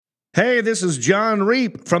Hey, this is John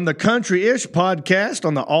Reap from the Country-ish podcast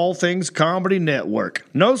on the All Things Comedy Network.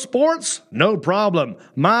 No sports? No problem.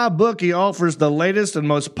 MyBookie offers the latest and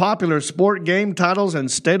most popular sport game titles and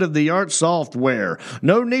state-of-the-art software.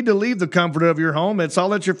 No need to leave the comfort of your home. It's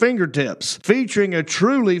all at your fingertips. Featuring a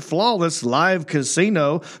truly flawless live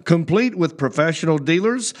casino, complete with professional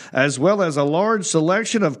dealers, as well as a large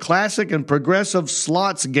selection of classic and progressive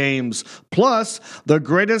slots games, plus the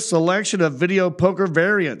greatest selection of video poker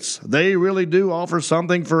variants. They really do offer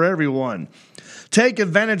something for everyone. Take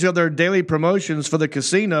advantage of their daily promotions for the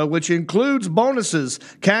casino, which includes bonuses,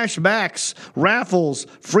 cash backs, raffles,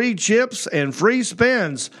 free chips, and free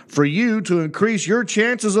spins for you to increase your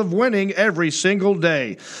chances of winning every single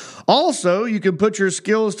day. Also, you can put your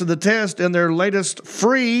skills to the test in their latest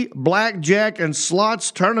free blackjack and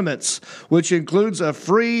slots tournaments, which includes a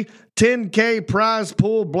free $10K prize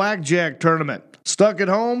pool blackjack tournament. Stuck at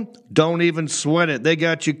home? Don't even sweat it. They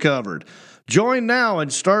got you covered. Join now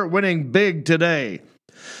and start winning big today.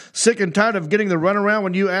 Sick and tired of getting the runaround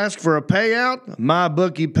when you ask for a payout?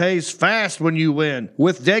 MyBookie pays fast when you win.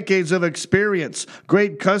 With decades of experience,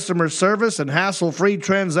 great customer service, and hassle-free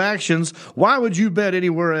transactions, why would you bet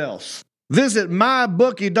anywhere else? Visit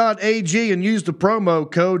mybookie.ag and use the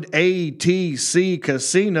promo code ATCCasino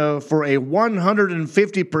for a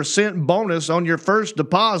 150% bonus on your first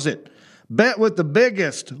deposit. Bet with the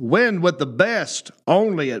biggest, win with the best,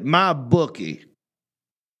 only at MyBookie.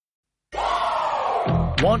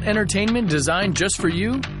 Want entertainment designed just for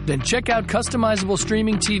you? Then check out customizable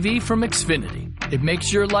streaming TV from Xfinity. It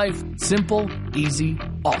makes your life simple, easy,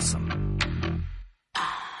 awesome.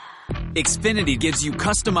 Xfinity gives you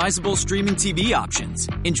customizable streaming TV options.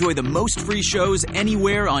 Enjoy the most free shows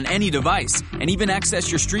anywhere on any device, and even access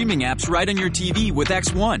your streaming apps right on your TV with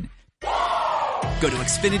X1. Go to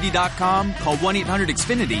Xfinity.com, call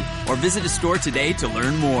 1-800-XFINITY, or visit a store today to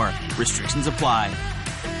learn more. Restrictions apply.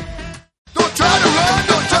 Don't try to run,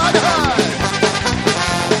 don't try to hide.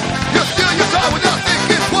 You steal your time without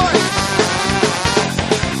thinking twice.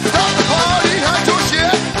 Stop the party, hide your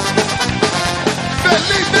shit.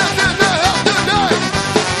 Feliz in the house tonight.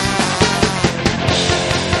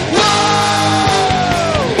 Whoa!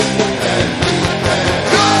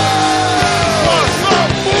 Go!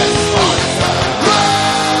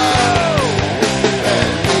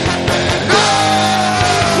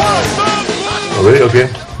 Ready? Okay.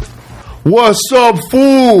 What's up,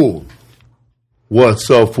 fool? What's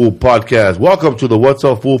up, fool podcast? Welcome to the What's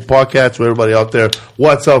Up, Fool podcast for everybody out there.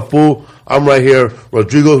 What's up, fool? I'm right here.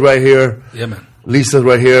 Rodrigo's right here. Yeah, man. Lisa's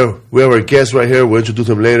right here. We have our guest right here. We'll introduce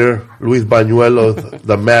him later. Luis Banuelos,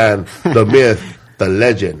 the man, the myth, the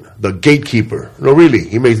legend, the gatekeeper. No, really,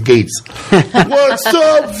 he makes gates. What's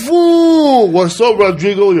up, fool? What's up,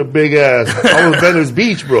 Rodrigo? Your big ass. I was Venice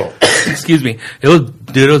Beach, bro. Excuse me. It was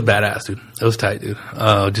badass, dude. It was tight, dude.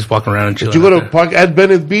 Just walking around and chilling. Did you go to park at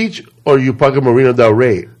Venice Beach or you park at Marina Del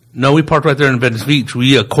Rey? No, we parked right there in Venice Beach.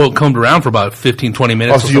 We combed around for about 15, 20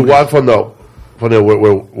 minutes. Oh, so you walked from the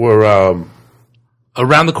where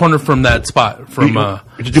around the corner from that spot, from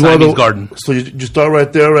did you Simon's Garden. So you start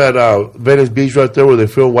right there at Venice Beach, right there where they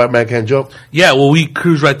film White Man Can't Jump? Yeah, well, we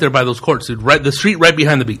cruised right there by those courts, dude. Right, the street right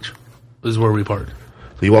behind the beach is where we parked.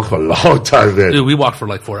 So you walked for a long time there. Dude, we walked for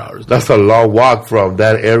like 4 hours. Dude. That's a long walk from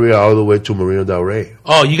that area all the way to Marina Del Rey.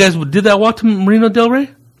 Oh, you guys did that walk to Marina Del Rey?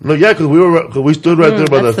 No, yeah, because we stood right there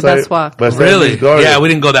by the best walk. Really? Yeah, we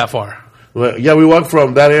didn't go that far. Well, yeah, we walked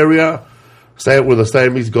from that area, where the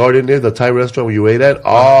Siamese Garden is, the Thai restaurant where you ate at,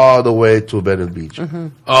 all the way to Venice Beach. Mm-hmm.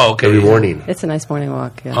 Oh, okay. Every morning. It's a nice morning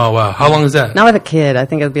walk. Yeah. Oh, wow. How long is that? Not with a kid. I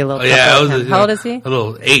think it would be a little. Yeah. How old is he? A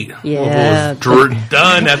little 8. Yeah.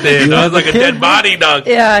 Done at the end. I was like a dead body, dog.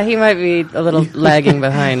 Yeah, he might be a little lagging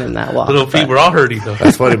behind in that walk. Little feet were all hurting, though.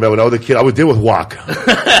 That's funny, man. When I was a kid, I was there with walk.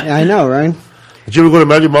 Yeah, I know, right? Did you ever go to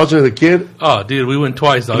Magic Mountain as a kid? Oh, dude, we went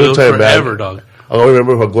twice, dog. It was forever, dog. I only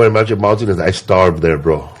remember going to Magic Mountain is I starved there,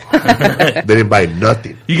 bro. They didn't buy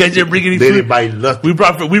nothing. You guys didn't bring any food? They didn't buy nothing. We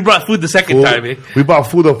brought food the second time, eh? We bought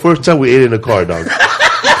food the first time we ate in the car, dog.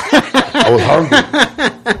 I was hungry.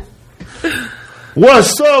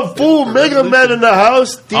 What's up, fool? Mega Man in the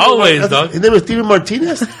house. Always, dog. His name is Steven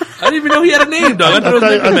Martinez? I didn't even know he had a name, dog. I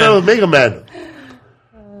thought it was Mega Man.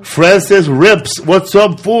 Francis Rips, what's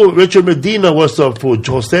up, fool? Richard Medina, what's up, fool?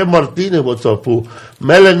 Jose Martinez, what's up, fool?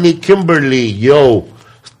 Melanie Kimberly, yo.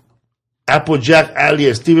 Applejack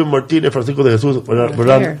alias, Steven Martinez, Francisco de Jesus,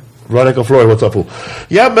 Veronica Flores, what's up, fool?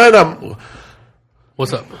 Yeah, man,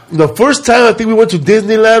 what's up? The first time I think we went to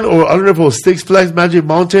Disneyland, or I don't know if it was Six Flags Magic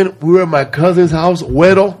Mountain, we were at my cousin's house,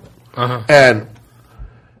 Güero, and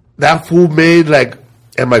that fool made like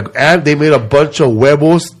and my aunt, they made a bunch of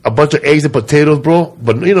huevos, a bunch of eggs and potatoes, bro.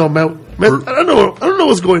 But man, I don't know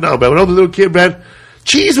what's going on, man. When I was a little kid, man,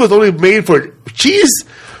 cheese was only made for cheese.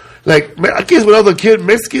 Like, man, I guess when I was a kid,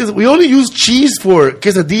 Mexicans, we only used cheese for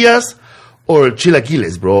quesadillas or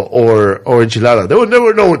chilaquiles, bro, or enchiladas. There was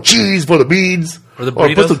never no cheese for the beans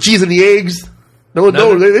or put some cheese in the eggs. No,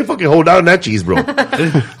 they fucking hold down that cheese, bro.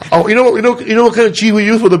 Oh, you know what kind of cheese we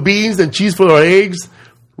use for the beans and cheese for our eggs?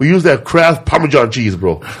 We use that Kraft Parmesan cheese,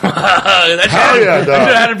 bro. That shit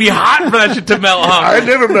had to be hot for that shit to melt, huh? I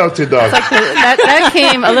never melted, dog. Like that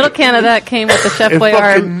came, a little can of that came with the Chef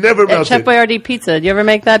Boyardee. Never melted. Chef Boyardee pizza. Do you ever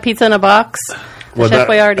make that pizza in a box? Well, Chef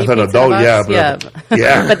Boyardee as an pizza adult, in a box?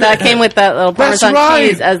 yeah. But that came with that little Parmesan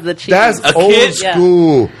cheese as the cheese. That's old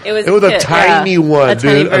school. Yeah. It was a tiny one,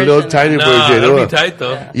 dude. A little tiny version. That'd be tight,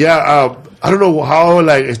 though. Yeah, I don't know how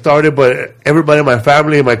it started, but everybody in my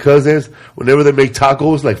family and my cousins, whenever they make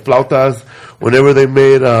tacos, like flautas, whenever they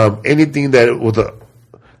made anything that was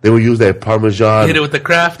they would use that Parmesan. Hit it with the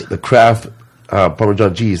Kraft? The Kraft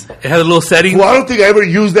Parmesan cheese. It had a little setting? Well, I don't think I ever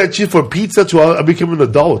used that cheese for pizza till I became an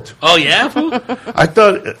adult. Oh, yeah, fool? I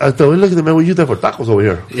thought, look at the man, we use that for tacos over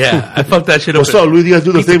here. Yeah, I fucked that shit up. What's up, Luis? You guys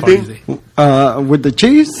do the same thing? With the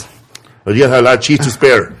cheese? Well, you guys have a lot of cheese to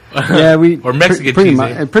spare. Yeah, or Mexican pretty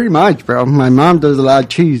cheese. Pretty much, bro. My mom does a lot of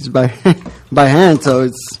cheese by hand, so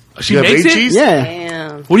it's... She makes it? Cheese? Yeah.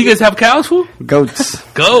 Damn. What do you guys have cows for? Goats.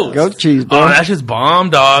 Goat cheese, bro. Oh, that's just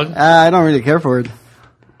bomb, dog. I don't really care for it.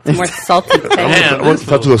 It's more salty taste. Damn, I want to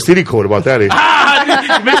talk to the city code about that.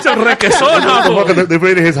 Make some requesón, huh? They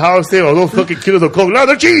raided his house there, all those fucking kilos of coke. No,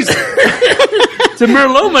 they're cheese. It's a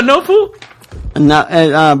Merloma, no, fool?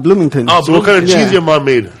 Not Bloomington. Oh, So what kind of cheese your mom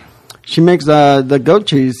made? She makes the goat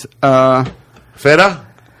cheese. Feta?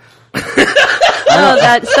 No,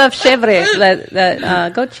 that stuff chèvre,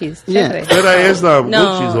 that goat cheese. Yeah. Chèvre. Feta is goat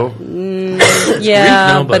No. cheese, though.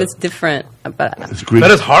 Yeah, no, but but- it's different. But It's Greek. That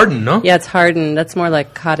is hardened, no? yeah, it's hardened. That's more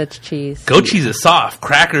like cottage cheese. Goat cheese is soft.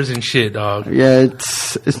 Crackers and shit, dog. Yeah,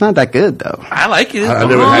 it's not that good, though. I like it. It's I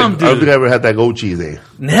bomb, don't think dude. I ever had that goat cheese, eh?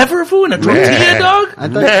 Never, fool? In a tortilla, dog? I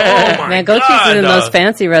thought, Oh, my Man, goat God, cheese is in dog. those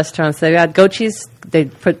fancy restaurants. They got goat cheese. They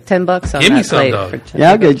put $10 on Give me that some, plate. dog. for 10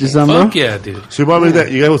 yeah, I'll get you some, bro. Fuck yeah, dude. So your mom made that.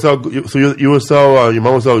 You guys would sell. So you would sell. Your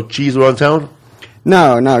mom would sell cheese around town.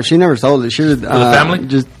 No, she never sold it. She would family?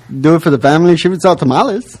 just do it for the family. She would sell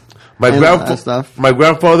tamales. My And stuff. my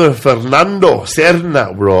grandfather Fernando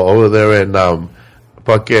Serna, bro, over there in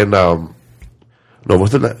fucking no,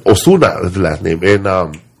 what's the name? Osuna is the last name in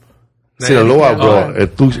Sinaloa, bro.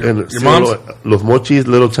 In Sinaloa, Los Mochis,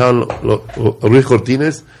 little town, Ruiz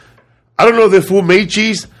Cortines. I don't know if the food made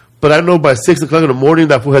cheese, but I know by 6 o'clock in the morning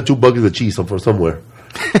that food had 2 buckets of cheese from somewhere.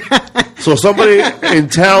 So somebody in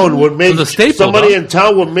town would make It was a staple, somebody dog. in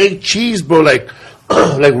town would make cheese, bro, like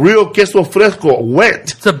real queso fresco, wet.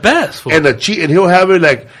 It's the best, fool. And the cheese, and he'll have it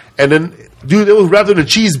like, and then, dude, it was wrapped in a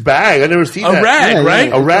cheese bag. I never seen A that. rag, Yeah, right?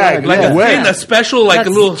 yeah. A rag, Like a wet. thing, a special, like That's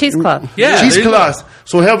a little cheesecloth. Yeah, cheese there you go. cloths.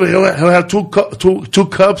 So he'll have two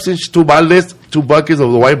cups and 2 baldes, 2 buckets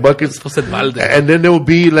of the white buckets, Supposed to balde. and then there will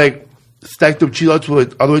be like stacked up cheese all the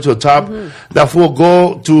way to the top. That fool will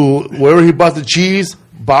go to wherever he bought the cheese,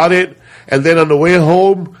 bought it, and then on the way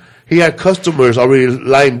home, he had customers already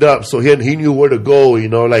lined up, so he knew where to go. You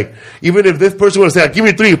know, like even if this person would say, "Give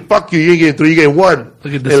me 3," fuck you, you ain't getting 3, you get 1. Look at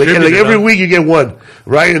And like distributed, every huh? week you get 1,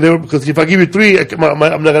 right? And because if I give you 3, I'm not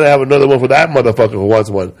gonna have another one for that motherfucker who wants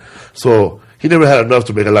 1. So he never had enough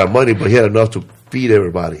to make a lot of money, but he had enough to feed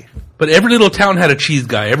everybody. But every little town had a cheese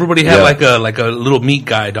guy. Everybody had Yeah. like a little meat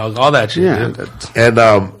guy, dog. All that shit. Yeah. dude. And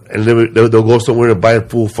they'll go somewhere and buy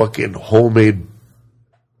full fucking homemade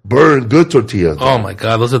burned good tortillas. Oh my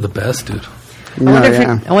god, those are the best, dude.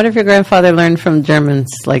 I wonder if your grandfather learned from Germans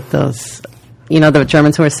like those. You know, the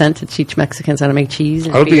Germans who were sent to teach Mexicans how to make cheese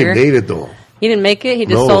and I don't think beer. he made it though. He didn't make it. He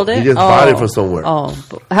just No, sold it. he just bought it from somewhere. Oh,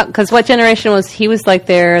 because what generation was he? Was like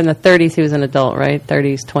there in the 30s. He was an adult, right?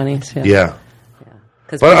 30s, 20s. Yeah.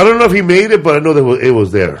 'Cause But I don't know if he made it, but I know that it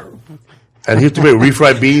was there. And he used to make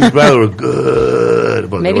refried beans, man. They were good,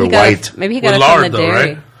 but maybe they were he got white. it. Maybe he got With it from lard, the though, dairy.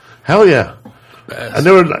 right? Hell yeah. I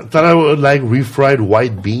never thought I would like refried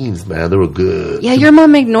white beans, man. They were good. Yeah, your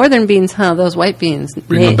mom made northern beans, huh? Those white beans.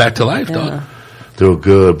 Bring them back to life, Yeah. dog. They were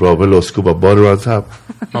good, bro. Put a little scoop of butter on top.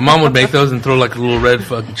 My mom would make those and throw like a little red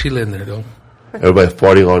fucking chili in there, dog. Everybody's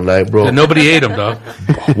farting all night, bro. And nobody ate them, dog.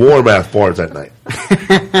 Warm ass farts at night.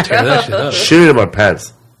 Tear that shit up. Shit in my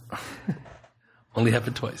pants. Only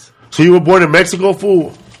happened twice. So you were born in Mexico,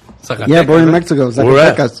 fool? Zacatecas, Yeah, born in right? Mexico. Where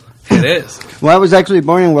at? Zacatecas. It is. Well, I was actually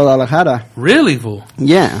born in Guadalajara. Really, fool.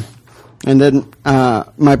 Yeah. And then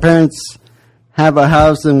my parents have a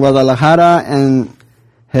house in Guadalajara and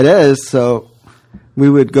Jerez, so we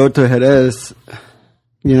would go to Jerez,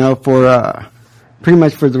 for pretty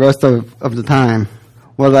much for the rest of the time.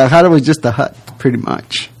 Well, the hut was just a hut, pretty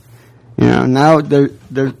much. Now they're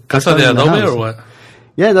Casa de Adobe or what?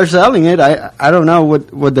 Yeah, they're selling it. I don't know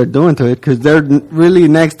what they're doing to it because they're really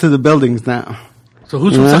next to the buildings now. So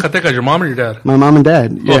who's from Zacatecas, your mom or your dad? My mom and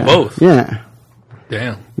dad. Yeah. Oh, both? Yeah.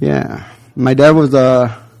 Damn. Yeah. My dad was the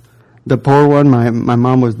poor one. My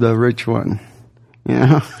mom was the rich one.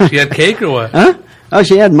 She had cake or what? Huh? Oh,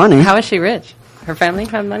 she had money. How is she rich? Her family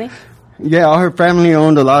had money? Yeah, all her family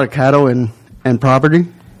owned a lot of cattle and property.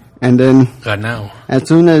 And then God, now. as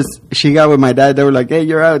soon as she got with my dad, they were like, hey,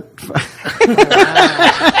 you're out.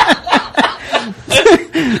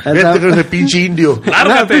 Vete con ese pinche indio.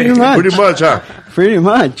 Pretty much. Pretty much, huh? Pretty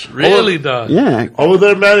much. Really, dog? Yeah. Over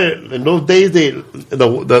there, man, in those days, they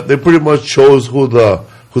pretty much chose who's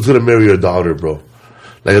going to marry your daughter, bro.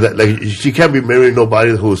 Like she can't be marrying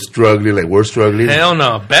nobody who's struggling like we're struggling. Hell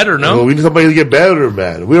no. Better, no? Well, we need somebody to get better,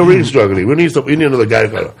 man. We're already struggling. We need another guy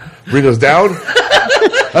to bring us down.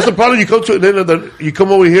 That's the problem. You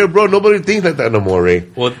come over here, bro. Nobody thinks like that no more, Ray.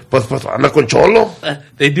 Well, anda con cholo.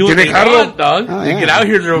 They do what they want, dog. They get out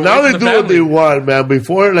here. Now they do what they want, man.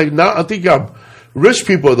 Before, like now, I think rich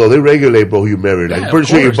people though they regulate, bro, who you marry. Like, pretty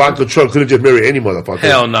sure your vodka truck couldn't just marry any motherfucker.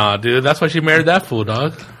 Hell nah, dude. That's why she married that fool,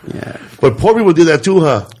 dog. Yeah. But poor people do that too,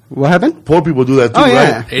 huh? What happened? Poor people do that too, Oh,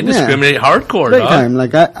 yeah. right? They discriminate hardcore, Big dog. time.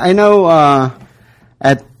 Like I know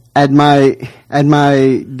at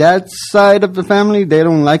my dad's side of the family, they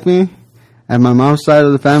don't like me. At my mom's side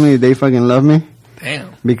of the family, they fucking love me.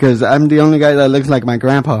 Damn. Because I'm the only guy that looks like my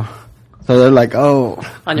grandpa. So they're like, oh.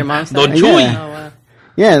 On your mom's Don side? Chuy. Yeah. Oh, wow.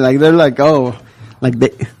 Yeah, like they're like, oh. Like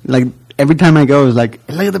every time I go, it's like,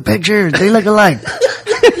 look at the pictures. They look alike.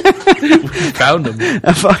 Found him.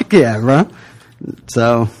 Fuck yeah, bro.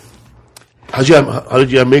 So. How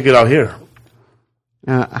did you make it out here?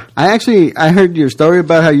 I heard your story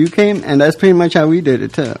about how you came, and that's pretty much how we did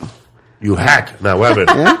it too. You hack. Now what happened?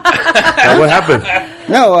 Yeah? Now what happened?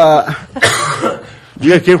 No,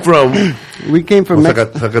 You guys came from we came from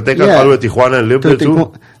Zacatecas all the way to Tijuana and lived there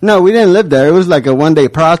too? No, we didn't live there. It was like a one-day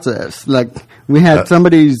process. Like we had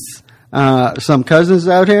somebody's some cousins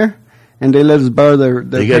out here, and they let us borrow their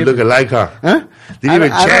You guys look alike, huh? Huh? Didn't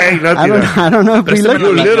even check, nothing. I don't know if we looked. You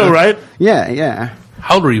were little, right? Yeah.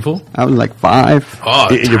 How old were you, fool? I was like 5. Oh,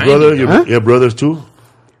 And your tiny. brother, Huh? your brothers too?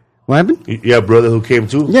 What happened? You have a brother who came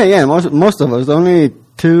too? Yeah. Most of us. Only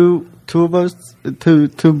two of us. Two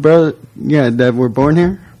brothers. Yeah, that were born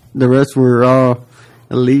here. The rest were all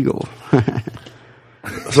illegal.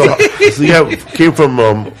 So you came from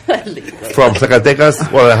Zacatecas,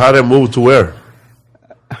 Guadalajara, and moved to where?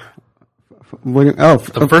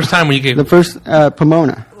 The first time when you came. The first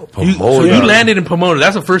Pomona. So you landed in Pomona.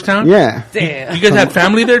 That's the first time? Yeah. Damn. You guys had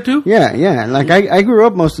family there too? Yeah. Like I grew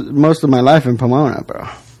up most of my life in Pomona, bro.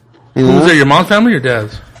 You Who know? was there? Your mom's family or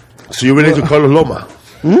dad's? So you related to Carlos Loma?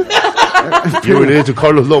 You related to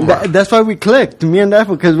Carlos Loma? That's why we clicked, me and that,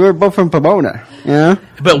 because we were both from Pomona. Yeah.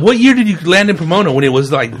 But what year did you land in Pomona when it was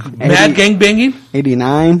like mad gangbanging?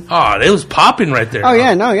 89. Oh, it was popping right there. Oh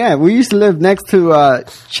yeah, we used to live next to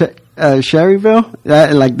Sherryville.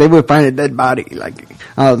 Like they would find a dead body like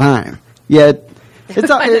all the time. Yet it's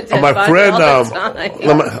all. My friend,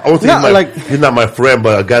 I would say he's not my friend,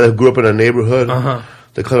 but a guy that grew up in a neighborhood.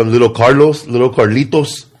 They call him Little Carlos, Little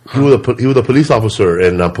Carlitos. He was a police officer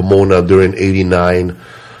in Pomona during 89,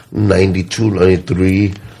 92, 93.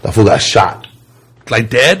 That fool got shot. Like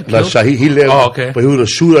dead? Not shot. He lived. Oh, okay. But he was a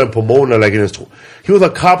shooter in Pomona, like in his. He was a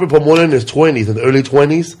cop in Pomona in his 20s, in the early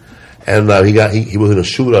 20s, and he was in a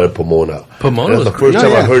shootout in Pomona. Pomona That's was the first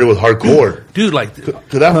time I heard it was hardcore. Dude, like.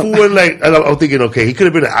 Cause that fool went like, I was thinking, okay, he could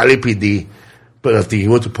have been an LAPD, but I think he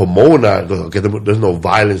went to Pomona. Okay, there's no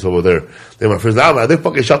violence over there. Then my friends, man, they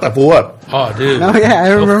fucking shot that fool up. Oh, dude. Oh, yeah, I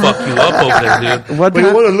They'll remember. fuck you up over there, dude. What But he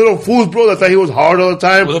was one of the little fools, bro, that thought he was hard all the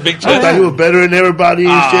time. With a big I chest. thought he was better than everybody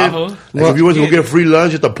and shit. Uh-huh. Like if you went to go get free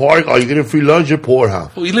lunch at the park, you getting free lunch, you're poor, huh?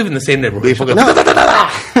 Well, you live in the same They neighborhood. fucking,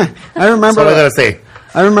 I remember. that's all I gotta say.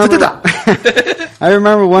 I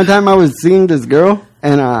remember one time I was seeing this girl,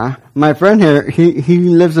 and my friend here, he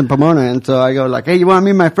lives in Pomona, and so I go like, hey, you want to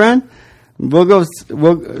meet my friend? We'll go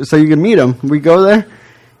so you can meet him. We go there.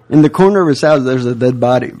 In the corner of his house, there's a dead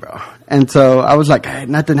body, bro. And so I was like, hey,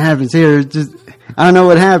 nothing happens here. It's just, I don't know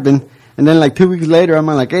what happened. And then like 2 weeks later, I'm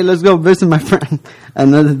like, hey, let's go visit my friend.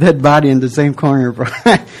 Another dead body in the same corner, bro.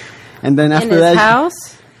 And then after In his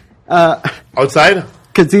house? Outside?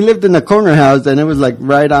 Because he lived in a corner house, and it was like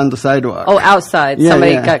right on the sidewalk. Oh, outside. Yeah,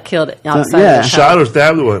 Somebody yeah. got killed outside. yeah. of the Shot house. or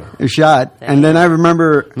stabbed or what? A shot. And then I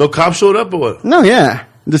remember, No cop showed up or what? no, yeah.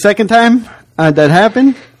 The second time that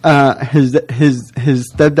happened, his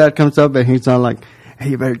stepdad comes up and he's all like, "Hey,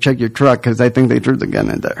 you better check your truck because I think they threw the gun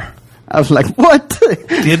in there." I was like, "What?"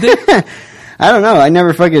 Did they? I don't know. I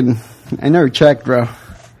never checked, bro.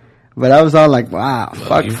 But I was all like, "Wow,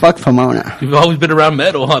 fuck Pomona." You've always been around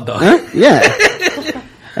metal, huh, dog? Huh? Yeah.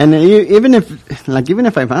 And even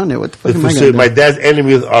if I found it, what the fuck am I gonna do? My dad's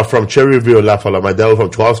enemies are from Cherryville, La Fala. My dad was from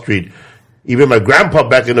 12th Street. Even my grandpa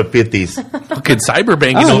back in the 50s. Fucking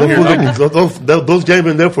cyberbanging over here. yeah. Those guys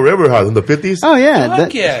been there forever, huh? In the 50s? Oh yeah,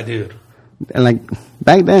 Fuck yeah, dude. And like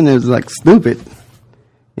back then it was like stupid.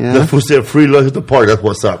 You know? The fool said free lunch at the park. That's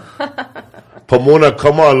what's up. Pomona,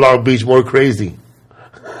 come on, Long Beach, more crazy.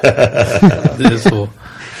 This fool.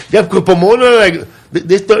 Yeah, because Pomona, like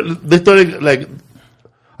they started like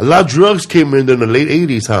a lot of drugs came in the late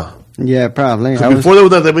 80s, huh? Yeah, probably. Before there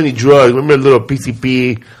was not that many drugs. Remember a little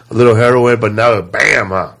PCP, a little heroin, but now bam,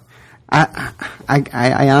 huh?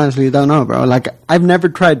 I honestly don't know, bro. Like I've never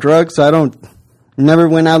tried drugs, so I never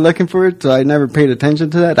went out looking for it, so I never paid attention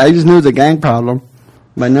to that. I just knew it was a gang problem,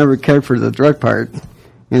 but I never cared for the drug part,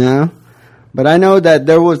 you know? But I know that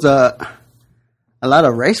there was a lot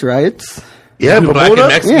of race riots. Yeah, Black and Pomona?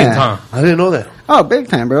 Mexicans, Yeah. huh? I didn't know that. Oh, big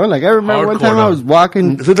time, bro. Like I remember one Hardcore, time I though. was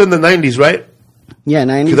walking. This was in the 90s, right? Yeah,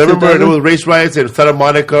 90s. Because I remember 2000. there was race riots in Santa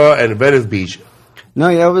Monica and Venice Beach. No,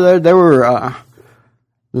 yeah, over there were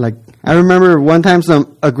like I remember one time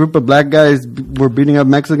a group of black guys were beating up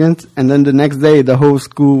Mexicans, and then the next day the whole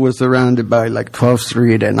school was surrounded by like 12th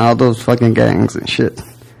Street and all those fucking gangs and shit.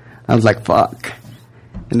 I was like, fuck.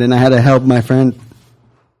 And then I had to help my friend.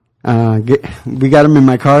 We got him in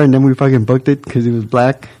my car, and then we fucking booked it because he was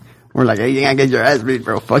black. We're like, hey, you gotta get your ass beat,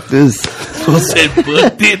 bro. Fuck this. Fool said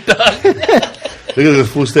booked it, dog. Look at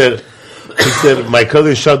this fool said, he said, my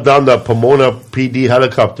cousin shut down the Pomona PD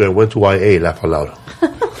helicopter and went to IA, laugh aloud.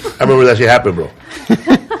 I remember that shit happened, bro.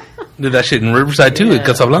 Did that shit in Riverside too, in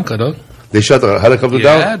Casablanca, dog. They shut the helicopter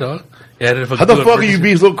Yeah, down? dog. Yeah, How the fuck can you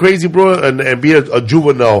be so crazy, bro, and be a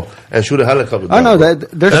juvenile and shoot a helicopter down? Oh no, bro?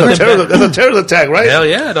 there's That's a terrorist attack, right? Hell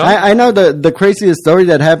yeah, dog. I know the craziest story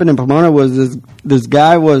that happened in Pomona was this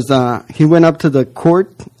guy was he went up to the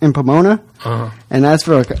court in Pomona and asked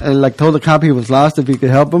for told the cop he was lost if he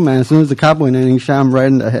could help him, and as soon as the cop went in, he shot him right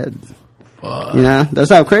in the head. Fuck. You know, that's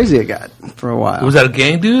how crazy it got for a while. Was that a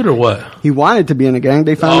gang dude or what? He wanted to be in a gang.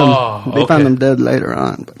 They found him. They found him dead later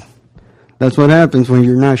on. But that's what happens when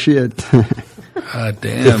you're not shit. God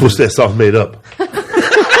The damn. fool said soft made up.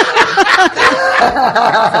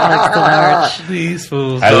 These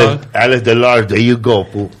fools, dog. Alex Delarge, there you go,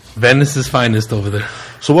 fool. Venice's finest over there.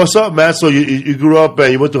 So what's up, man? So you grew up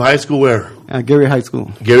and you went to high school where? Gary High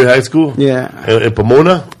School. Gary High School? Yeah. In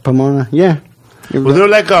Pomona? Pomona. Yeah. Was there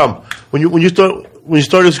like when you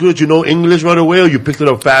started school, did you know English right away, or you picked it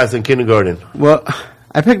up fast in kindergarten? Well,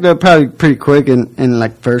 I picked it up probably pretty quick in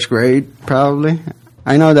like first grade, probably.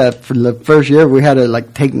 I know that for the first year we had to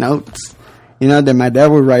like take notes. You know, that my dad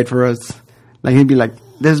would write for us. Like he'd be like,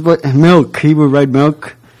 "This is what milk." He would write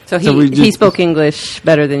milk. So we he spoke English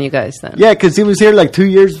better than you guys then. Yeah, because he was here like 2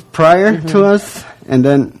 years prior to us, and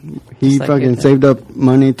then he Just like fucking you did. saved up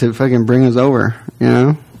money to fucking bring us over. You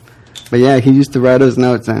know, but yeah, he used to write us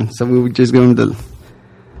notes, and so we would just give him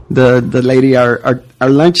the lady our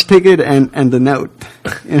lunch ticket and the note.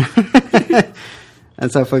 You know?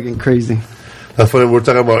 That's how fucking crazy. That's funny. We were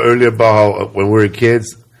talking about earlier about how when we were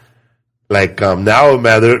kids, like now,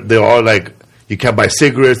 man, they're all like, you can't buy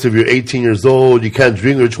cigarettes if you're 18 years old. You can't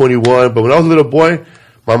drink if you're 21. But when I was a little boy,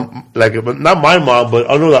 not my mom, but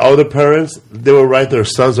I know the other parents, they would write their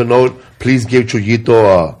sons a note. Please give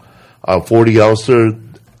Chuyito a 40-ouncer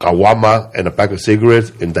kawama and a pack of cigarettes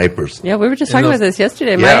and diapers. Yeah, we were just talking about this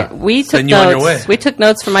yesterday. Yeah. We took Send you on your way. notes. We took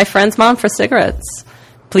notes from my friend's mom for cigarettes.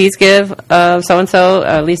 Please give so and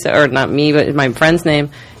so Lisa, or not me, but my friend's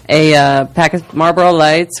name, a pack of Marlboro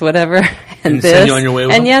Lights, whatever, and send you on your way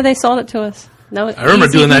with and them? yeah, they sold it to us. No, I remember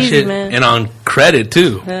easy doing that peasy, shit man. and on credit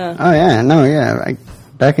too. Yeah. Oh yeah, no, yeah.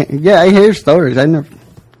 I hear stories. I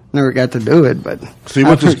never got to do it, but So you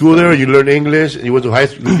went to school there, you learned English, and you went to high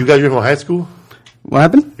school. You graduated from high school? what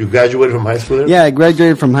happened? You graduated from high school there? Yeah, I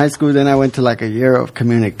graduated from high school. Then I went to like a year of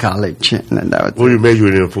community college, and then that was What are you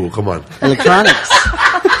majoring in, fool? Come on. electronics.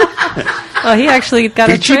 Oh, he actually got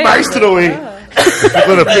a Pichi trade. maestro, eh? You're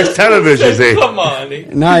going to fix televisions, eh? Come on, eh?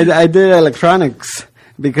 No, I did electronics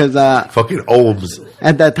because Fucking ohms.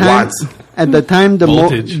 at that time, Watts.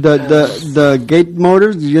 Voltage. the gate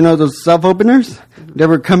motors, you know, those self openers, they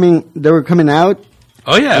were coming out,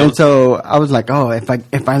 Oh yeah. and so I was like, oh, if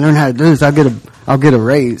I learn how to do this, I'll get a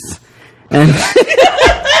raise, and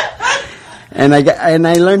and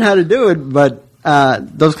I learned how to do it, but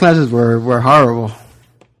those classes were horrible.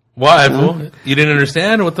 Why, fool? You didn't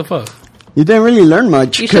understand? What the fuck? You didn't really learn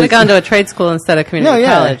much. You should have gone to a trade school instead of community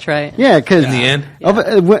college, right? Yeah, because in the end,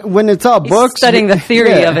 when it's all books, studying the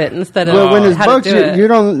theory of it instead of when it's how books, to do it. you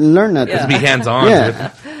don't learn that. to be hands-on.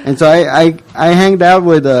 Yeah, and so I hanged out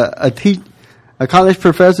with a college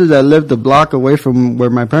professor that lived a block away from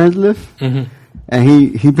where my parents live, and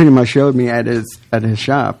he pretty much showed me at his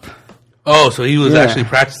shop. Oh, so he was actually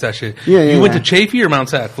practicing that shit. Yeah, You went to Chafee or Mount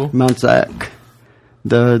Sac, fool? Mount Sac.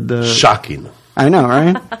 The Shocking. I know,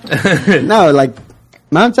 right? No, like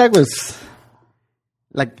Mount Sac was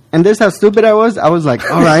like, and this how stupid I was. I was like,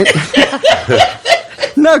 all right.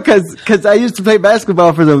 No, because I used to play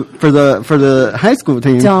basketball for the high school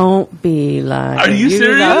team. Don't be like. Are you serious?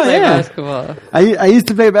 Do not play Yeah. basketball. I used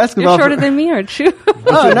to play basketball. You're shorter than me, aren't you?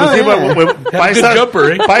 Oh no, yeah. Good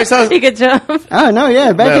jumper, eh? He could jump. Oh no,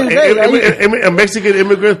 yeah. Back in the day, Mexican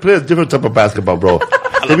immigrants play a different type of basketball, bro.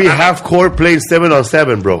 They be half court playing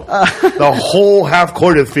 7-on-7, bro. The whole half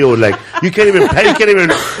court field, like you can't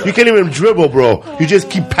even dribble, bro. You just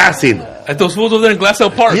keep passing. At those fools over there in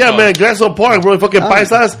Glassell Park. Yeah, man, Glassell Park, bro. Fucking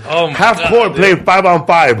paisas. Oh, my half God, court playing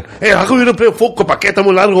 5-on-5. Hey, how come you don't play full paqueta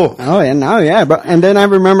muy largo? Oh yeah, no, yeah, bro. And then I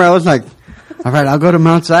remember I was like, all right, I'll go to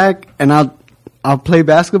Mount Sac and I'll play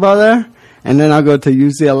basketball there. And then I'll go to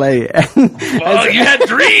UCLA. Oh, you had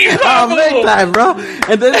dreams. Oh, big time, bro.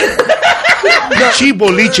 And then Cheap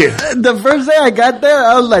boliche. the first day I got there,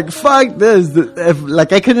 I was like, fuck this.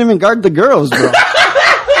 Like, I couldn't even guard the girls, bro.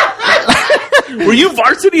 Were you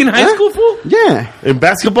varsity in high school, fool? Yeah. In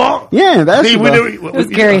basketball? Yeah, in basketball. It was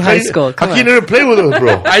Gary High School. How can you never play with us,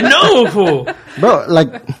 bro? I know, fool. Bro,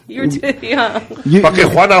 like, You were too young.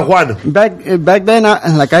 Fucking Juan. back then,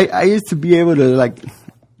 I used to be able to, like,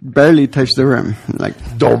 barely touch the rim. Like,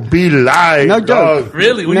 Don't be lying, No joke. dog.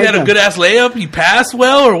 Really? When you had a good ass layup, you passed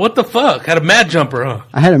well, or what the fuck? Had a mad jumper, huh?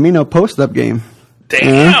 I had a Mino post-up game.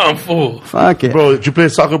 Damn, fool. Fuck it. Bro, did you play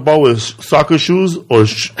soccer ball with soccer shoes or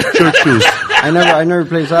church shoes? I never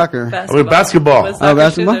played soccer. Basketball. Was Oh, soccer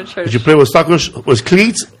basketball? shoes or church? Did you play with with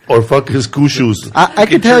cleats or fucking school shoes? I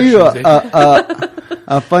could tell you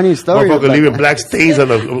a funny story. Motherfucker about leaving that. black stains on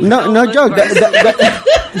the... No joke. The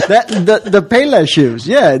Payless shoes.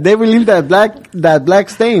 Yeah, they would leave that black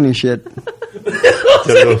stain and shit.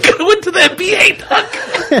 Went to the NBA, dog.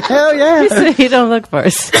 Hell yeah. You don't look for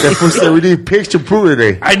us. That fool said we need pics to prove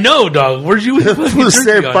it, eh? I know, dog. Where'd you That fool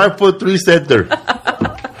said 5'3" center.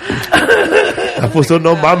 That fool said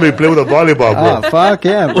no mommy play with a volleyball, bro. Oh, fuck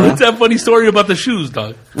yeah, bro. What's that funny story about the shoes,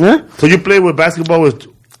 dog? Huh? So you play with basketball with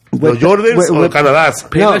the Jordans or with- Canadas?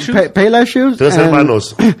 No, shoes? Payless shoes. Tres and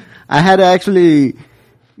hermanos. I had to actually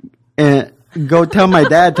go tell my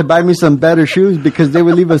dad to buy me some better shoes because they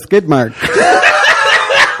would leave a skid mark.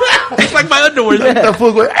 It's like my underwear. That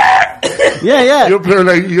fool going, Yeah. You're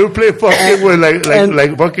playing fucking with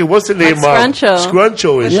like fucking what's the name? Scruncho.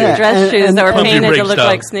 Scruncho and Yeah. shit. Dress shoes and that were pump your painted to brakes look down.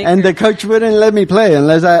 like sneakers. And the coach wouldn't let me play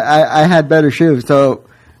unless I had better shoes. So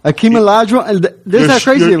Akeem Olajuwon, this is how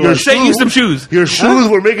crazy it was. Say you some shoes. Your shoes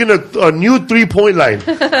were making a new 3-point line.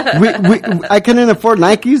 I couldn't afford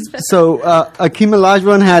Nikes, so Akeem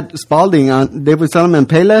Olajuwon had Spalding on. They would sell them in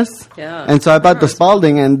Payless, Yeah. and so I bought the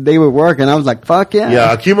Spalding, and they would work, and I was like, "Fuck yeah!"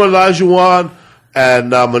 Yeah, Akeem Olajuwon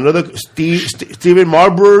and another Stephen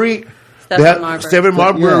Marbury. Stephen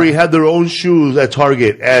Marbury had their own shoes at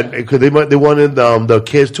Target, and because they wanted the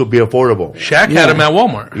kids to be affordable. Shaq had them at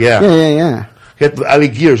Walmart. Yeah. He had the alley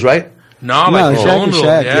gears, right? No, like his Shaq own is little,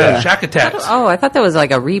 Shaq, yeah, yeah. Shack Attacks. Oh, I thought that was like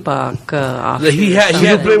a Reebok offshoot. He had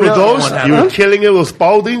You play with those? one had You them. were killing it with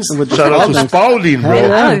Spaldings? With the Shout out to Spaldings. Spalding, bro.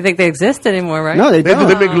 I don't think they exist anymore, right? No, they They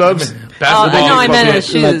don't. make gloves. Oh, Basketball. I know I meant fucking-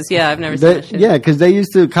 as shoes. Yeah, I've never seen They, a shoe. yeah, because they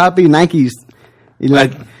used to copy Nikes.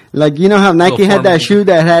 Like you know how Nike Little had that formal. shoe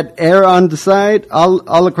that had air on the side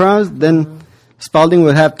all across. Then Spalding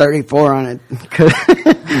would have 34 on it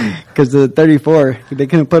because the 34 they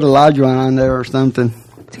couldn't put a Olajuwon on there or something.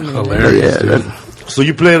 Hilarious. dude. So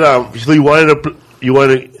you played. So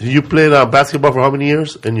you played basketball for how many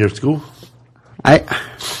years in your school?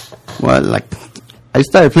 I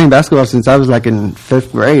started playing basketball since I was like in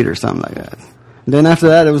 5th grade or something like that. And then after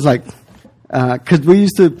that, it was like because we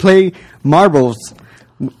used to play marbles.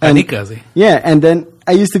 And, Canicas, eh? yeah, and then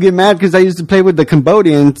I used to get mad because I used to play with the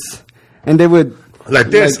Cambodians, and they would Like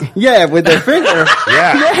this. Yeah, with their finger.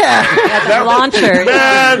 Yeah. The launcher.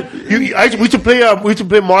 Man, we used to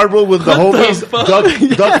play marble with the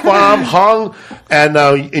homies, Duck Farm, Hong, and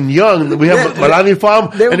in Young we have Malani Farm,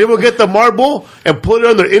 and they will get the marble and put it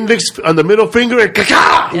on their index, on the middle finger, and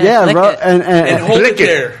Yeah, flick bro. it. And Hold flick it it.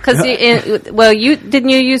 there. Because didn't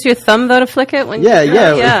you use your thumb though to flick it when? yeah.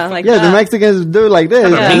 like the that. Mexicans do it like this.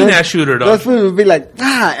 I'm a and mean then ass shooter, dog. those fools would be like,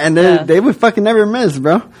 and then they would fucking never miss,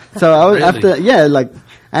 bro. So I was Really? like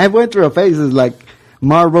I went through a phase of like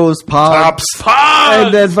marbles, pops, Tops.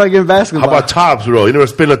 and then fucking basketball. How about tops, bro? You never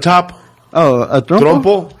spin a top? Oh, a trompo?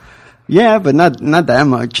 Trompo? Yeah, but not that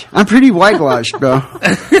much. I'm pretty whitewashed, bro.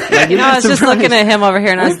 You know, I was just looking at him over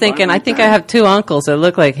here, and I was thinking, I think I have two uncles that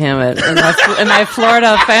look like him in my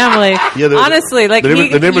Florida family. Yeah, Honestly, like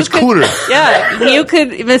the name is Cooter. Yeah, you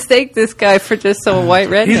could mistake this guy for just some white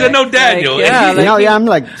redneck. He's a no Daniel. Like, yeah, like I'm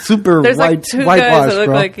like super there's white, like two guys whitewashed, that look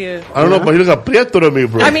bro. like you. I don't know, but he looks a prieto to me,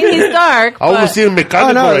 bro. I mean, he's dark. I almost but- see him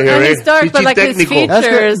mechanical Oh, no. right here, And eh? he's dark, but like his Technical. features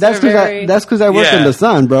That's are very... that's because I work Yeah. in the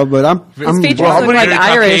sun, bro. But I'm His features bro, how look many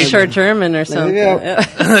like very Irish Caucasian? or German or something. Yeah.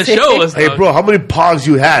 Show us. Hey, dog. bro, how many pogs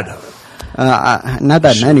you had? not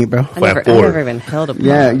that many, bro. I never Four. even held a pog.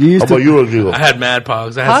 Yeah, you How used about to. you, Rodrigo? I had mad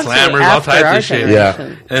pogs. I Pogs had were slammers, all after types our of shit.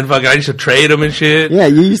 generation. And fucking, I used to trade them and shit. Yeah,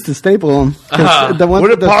 you used to staple them. The ones Where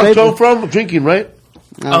with did the pogs staple- come from? Drinking, right?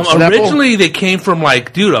 Snapple? Originally, they came from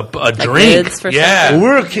like, dude, a drink. kids for Yeah. When we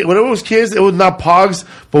were when I was kids, it was not pogs,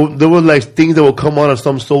 but there were like things that would come on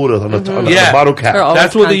some sodas on the Yeah. bottle cap. They're all-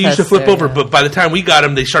 That's what they used to Contests flip there, over. yeah. But by the time we got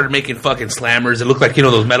them, they started making fucking slammers. It looked like,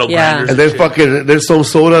 those metal Yeah. grinders. And then shit. fucking, there's some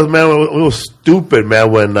sodas, man. It was stupid,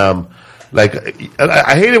 man. When like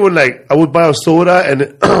I hate it when like I would buy a soda and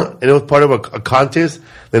and it was part of a contest.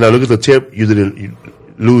 Then I look at the tip, you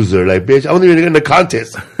loser, like bitch. I wasn't even in the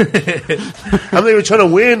contest. I'm not even trying to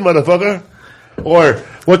win, motherfucker. Or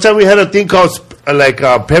one time we had a thing called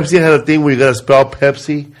Pepsi had a thing where you gotta spell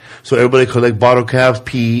Pepsi, so everybody collect bottle caps.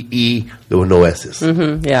 P-E. There were no S's.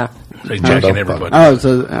 Yeah. Like jacking Motherfucker.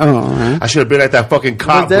 everybody. man. I should have been like that fucking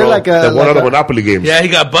cop, Was there bro. like a- that won all like the a- Monopoly games. Yeah, he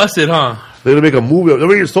got busted, huh? They're gonna make a movie. They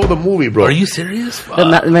already sold the movie, bro. Are you serious? The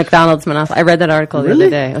Fuck. McDonald's Monopoly. I read that article the Really? other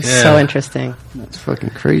day. It was Yeah. so interesting. That's fucking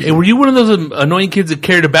crazy. Hey, were you one of those annoying kids that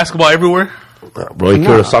carried a basketball everywhere? Bro, he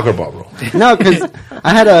carried a soccer ball, bro. No, because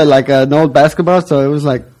I had an old basketball, so it was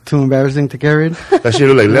like too embarrassing to carry it. That shit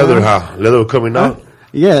look like leather, huh? Leather coming out.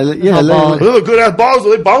 Yeah. ball. Those are good ass balls.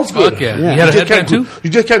 They bounce good. Fuck yeah. Yeah. You had a just headband too? You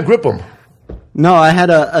just can't grip them. No, I had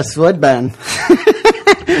a sweatband.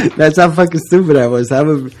 That's how fucking stupid I was. I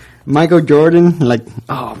was Michael Jordan. Like,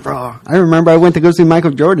 oh, bro. I remember I went to go see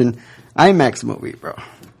Michael Jordan IMAX movie, bro.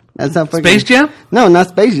 That's how fucking Space Jam? No, not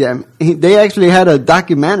Space Jam. They actually had a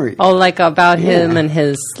documentary. Oh, like about him Yeah. and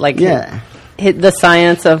his like Yeah. the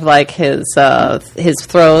science of like his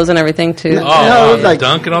throws and everything too. No. Oh, No, it was like-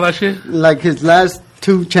 dunk and all that shit? Like his last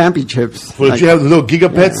 2 championships. Well, Like, did you have the little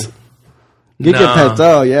gigapets? Giga Pets.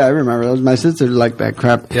 No. Oh, yeah, I remember those. My sister liked that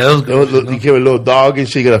crap. Yeah, those You give a little dog and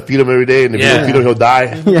shit. You gotta feed him every day, and if you Yeah. don't feed him, he'll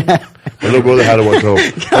die. Yeah. My little brother had one, bro.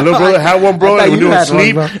 My little brother had one, bro. I thought And when you he was had one,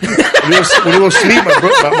 asleep, bro. when he was asleep,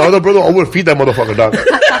 my other brother always feed that motherfucker dog.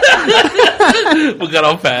 we got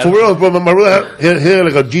all fast. For real, bro. My brother had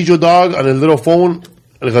like a Gijo dog on his little phone,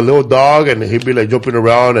 like a little dog, and he'd be like jumping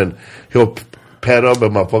around, and he'll pet him,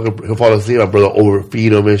 and he'll fall asleep. My brother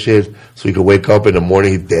overfeed him and shit, so he could wake up in the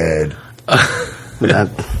morning, he's dead.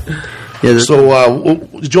 Yeah, So,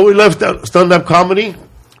 Joey left stand-up comedy,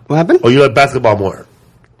 what happened? or you like basketball more?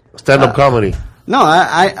 Stand-up comedy. No,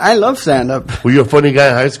 I love stand-up. Were you a funny guy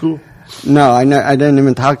in high school? No, I didn't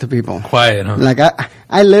even talk to people. Quiet, huh? Like,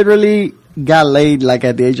 I literally got laid, like,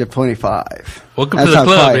 at the age of 25. Welcome That's to the how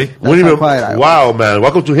club, quiet. eh? That's how quiet I was. Wow, man.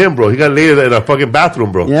 Welcome to him, bro. He got laid in a fucking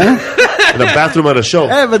bathroom, bro. Yeah? In a bathroom at a show.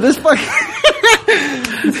 Hey, but this fucker...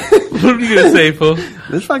 What are you gonna say, fool?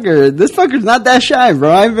 This fucker's not that shy,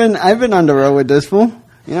 bro. I've been on the road with this fool.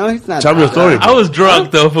 You know, he's not. Tell me that your story, shy. I was drunk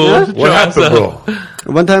though, fool. Yeah? Shut What happened, up. bro?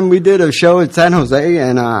 One time we did a show in San Jose,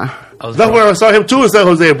 and I was That's drunk. where I saw him too in San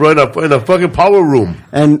Jose, bro, in a fucking power room.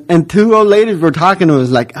 and 2 old ladies were talking to us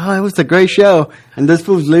like, "Oh, it was a great show," and this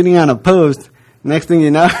fool's leaning on a post. Next thing you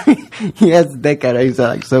know, he has the dick out. He's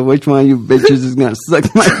like, "So which one of you bitches is gonna suck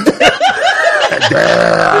my dick?"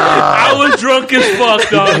 I was drunk as fuck, I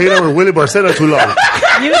dog. hate him with Willie Barcena too long.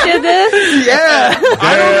 You did this? Yeah.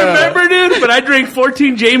 I don't remember, dude, but I drank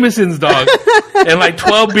 14 Jamesons, dog, and like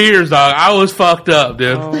 12 beers, dog. I was fucked up,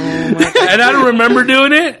 dude. And I don't remember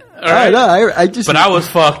doing it. All right, I just. but I was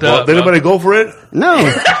fucked Well, up. did anybody dog. go for it? no.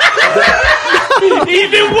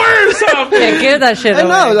 Even worse, huh, man? Can't give that shit I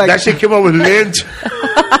know, away. like That shit came out with lint.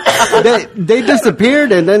 they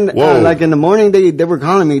disappeared, and then Whoa. like in the morning they were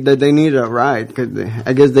calling me that they needed a ride because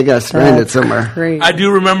I guess they got stranded That's somewhere. crazy. I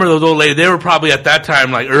do remember those old ladies. They were probably at that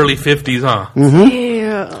time like early 50s, huh?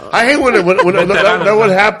 I hate when that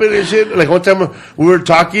would happen and shit. Like one time we were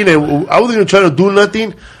talking and I wasn't even trying to do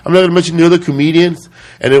nothing. I'm not going to mention the other comedians.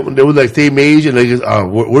 And they would like same age and they just,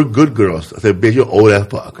 we're good girls. I said, bitch, you're old as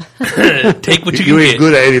fuck. Take what you You can ain't get.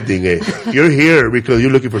 good at anything, eh? You're here because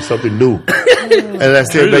you're looking for something new. And I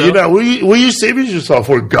said, True, man, you though. know, what are you saving yourself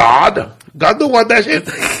for? God? God don't want that shit.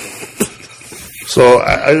 So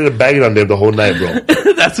I ended up bagging on them the whole night,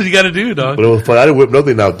 bro. That's what you got to do, dog. But it was fun. I didn't whip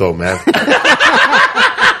nothing out though, man.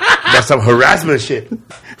 That's some harassment shit.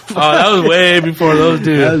 Oh, that was way before those That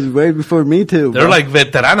dudes. was way before Me Too. They're like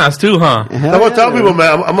veteranas too, huh? Hell I'm gonna tell yeah. people,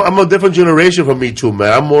 man, I'm a different generation from Me Too,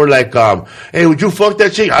 man. I'm more like, hey, would you fuck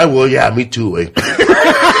that chick? I will, yeah, me too, eh?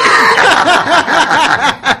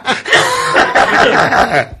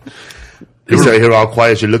 You sit here all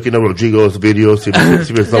quiet, you're looking at Rodrigo's videos, see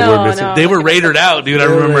if somewhere No, missing. no. They were raided out, dude. I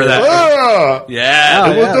remember that. Ah, Yeah,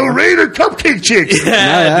 it dude. was the Raider Cupcake chicks. Yeah,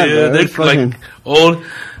 Yeah, dude. bro. They're It's fucking- like old.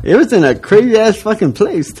 It was in a crazy ass fucking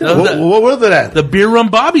place too. What was it at? The Beer Rum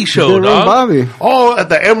Bobby show, They were dog. Bobby. Oh, at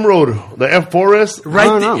the M Road, the F Forest. Right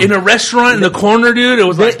I don't know. in a restaurant in the corner, dude. It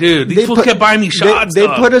was like, dude, these fools kept buying me shots. They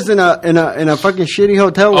dog. put us in a fucking shitty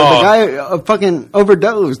hotel where Oh. the guy fucking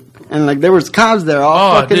overdosed, and like there was cops there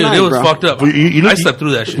all Oh, fucking dude, night, it was bro. fucked up. I slept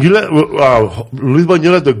through that shit. You let Luis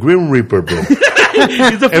Banuelos, the Grim Reaper, bro. He's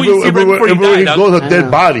the fool you see right Everywhere before you die, he dog. goes, a dead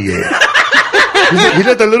body. Eh? He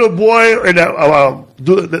let the little boy in the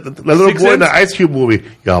little Sixth boy in the Sense? Ice Cube movie.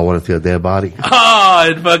 Y'all want to see a dead body? Oh,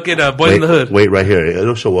 and fucking Boys in the Hood. Wait right here.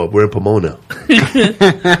 It'll show up. We're in Pomona.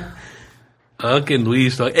 Fucking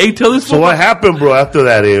Luis, dog. Hey, tell this So what happened, bro? After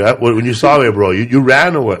that, eh? When you saw me, bro, you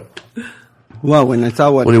ran or what? Well, when I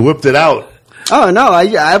saw what? When he whipped it out. Oh no,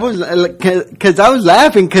 I was because I was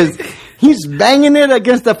laughing because he's banging it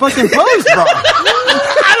against the fucking post, bro.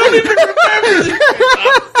 I don't even remember.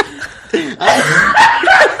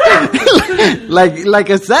 like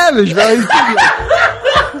a savage, bro. He's like,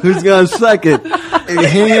 who's gonna suck it? And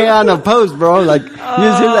hanging on the post, bro. Like you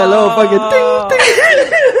just hear that little fucking ding, ding.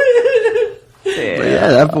 But yeah,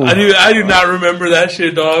 that fool. I do not remember that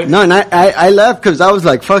shit, dog. No, and I left because I was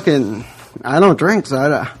like, fucking, I don't drink,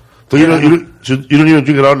 so So you don't even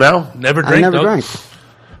drink it all now? Never I drank, never dog. drank.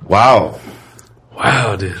 Wow.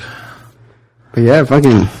 Wow, dude. But yeah,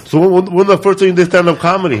 fucking, So when was the first time you did stand-up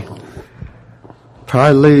comedy?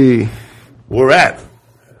 probably Where at?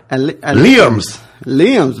 at Liam's.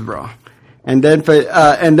 Liam's, bro. And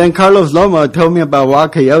then Carlos Loma told me about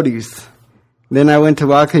Wild Coyotes. Then I went to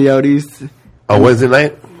Wild Coyotes On Wednesday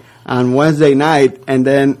night? on Wednesday night, and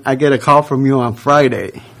then I get a call from you on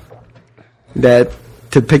Friday that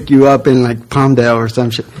to pick you up in like Palmdale or some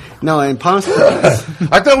shit. No, in Palm Springs.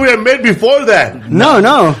 I thought we had met before that. No.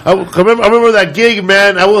 I remember that gig,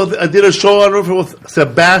 man. I did a show, I don't know if it was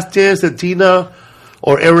Sebastian, Santina,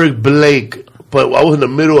 or Eric Blake, but I was in the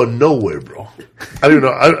middle of nowhere, bro. I don't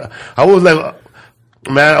know. I was like,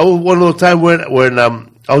 man, I was one of those times when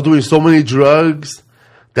I was doing so many drugs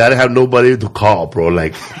that I didn't have nobody to call, bro.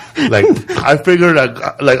 Like I figured,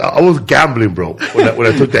 like I was gambling, bro. When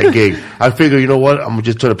I took that gig, I figured, you know what? I'm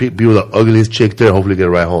just trying to be with the ugliest chick there, and hopefully get a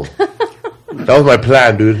ride home. That was my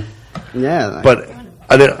plan, dude. Yeah. Like, But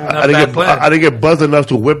I didn't get buzzed enough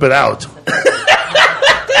to whip it out.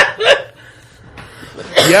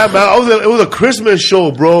 Yeah, man, it was a Christmas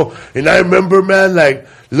show, bro. And I remember, man, like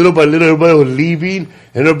little by little, everybody was leaving,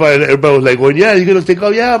 and everybody was like, "Well, yeah, you're gonna take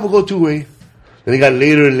off? Yeah, I'm gonna go too, way." Then it got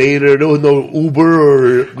later and later. There was no Uber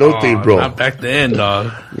or nothing, bro. Not back then,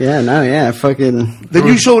 dog. yeah, fucking. Then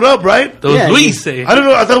you showed up, right? Those Yeah, Luis say. I don't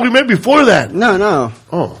know. I thought we met before that. No.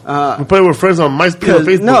 Oh, we probably were friends on MySpace or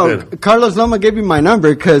Facebook. No, then. Carlos Loma gave me my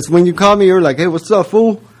number because when you called me, you were like, "Hey, what's up,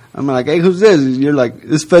 fool?" I'm like, "Hey, who's this?" You're like,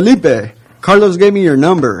 "It's Felipe." Carlos gave me your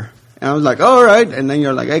number, and I was like, "All right." And then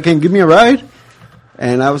you're like, "Hey, can you give me a ride?"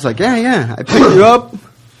 And I was like, "Yeah." I picked you up,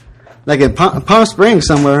 like in Palm Springs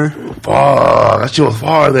somewhere, and Oh, that shit was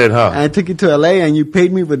far then, huh? I took you to LA, and you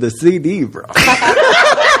paid me with the CD, bro.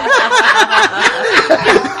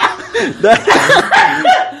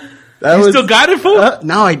 That You was, still got it, fool?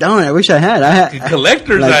 no, I don't. I wish I had. I had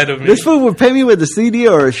Collector's like, item. this fool would pay me with a CD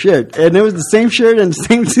or a shirt, and it was the same shirt and the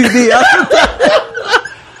same CD.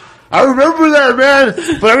 I remember that, man.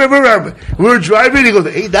 But I remember we were driving. He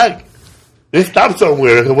goes, "Hey, Doc, let's stop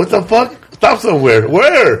somewhere." I go, "What the fuck? Stop somewhere?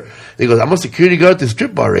 Where?" He goes, "I'm a security guard at the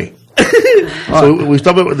strip bar, eh?" So we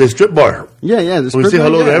stopped at the strip bar. Yeah. We say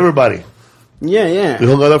hello to everybody. Yeah. We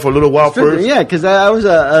hung out there for a little while first. Yeah, because I was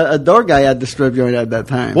a door guy at the strip joint at that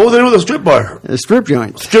time. What was the name of the strip bar? A strip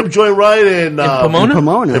joint. Strip joint, right? In Pomona?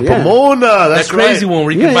 Pomona, In yeah. Pomona. That's That crazy right. one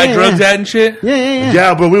where you can buy drugs at and shit? Yeah.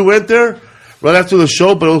 Yeah, but we went there right after the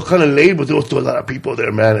show, but it was kind of late, but there was still a lot of people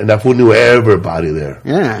there, man. And that fool knew everybody there.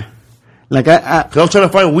 Yeah. Like, I 'Cause I was trying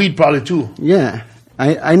to find weed probably, too. yeah.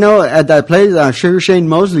 I know at that place, Sugar Shane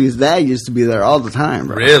Mosley's dad used to be there all the time,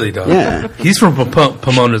 bro. Really, dog? Yeah. He's from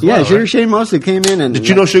Pomona as Yeah, well, Sugar right? Shane Mosley came in and... Did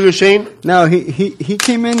you know Sugar Shane? No, he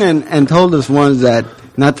came in and told us once that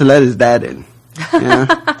not to let his dad in. Yeah.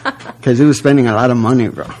 Because he was spending a lot of money,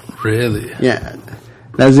 bro. Really? Yeah.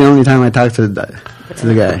 That's the only time I talked to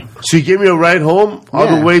the guy. So you gave me a ride home all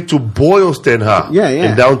Yeah. the way to Boylston, huh? Yeah.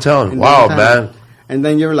 In downtown. In Wow, downtown. man. And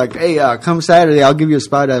then you were like, hey, come Saturday, I'll give you a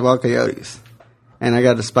spot at Wild Coyotes. And I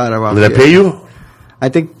got a spot at Wild Did I Coyotes. pay you? I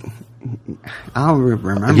think... I don't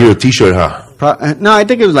remember. I give you a t-shirt, huh? No, I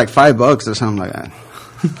think it was like $5 or something like that.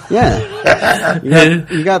 Yeah.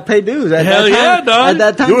 You got paid dues. At Hell that time, yeah, dog. At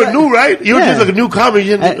that time, You were new, right? You were Yeah. just like a new comic.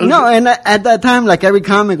 You didn't- No, and at that time, like every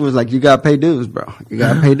comic was like, you got to pay dues, bro. You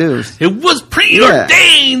got to pay dues. It was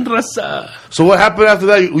preordained, Rasa. So what happened after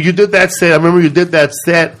that? You did that set. I remember you did that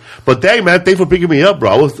set. But dang, man, thanks for picking me up,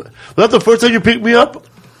 bro. Was that the first time you picked me up?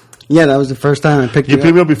 Yeah, that was the first time I picked You you picked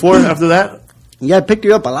up. me up before, after that? Yeah, I picked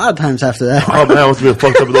you up a lot of times after that. Oh, man, I must have been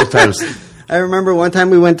fucked up at those times. I remember one time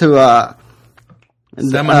we went to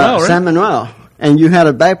San Manuel, right? San Manuel, and you had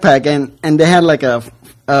a backpack, and they had like a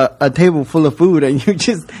table full of food, and you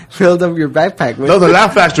just filled up your backpack with That was the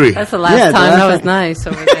Laugh Factory. That's the last Yeah, time. the That last was time. nice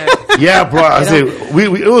over there. Yeah, bro. I said it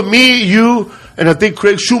was me, you, and I think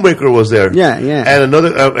Craig Shoemaker was there. Yeah. And another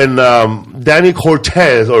Danny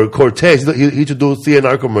Cortez He used to do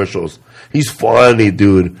CNR commercials. He's funny,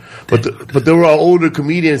 dude. But they were all older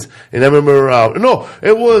comedians, and I remember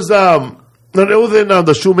it was in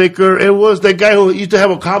the Shoemaker. It was the guy who used to have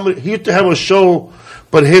a comedy. He used to have a show,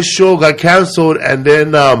 but his show got canceled, and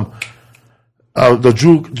then the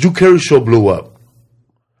Drew Carey show blew up.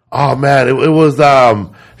 Oh man, it was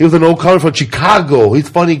he was an old comic from Chicago. He's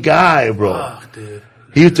a funny guy, bro. Fuck, dude.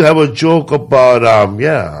 He used to have a joke about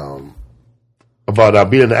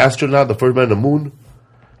being an astronaut, the first man on the moon.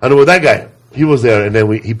 I know that guy. He was there, and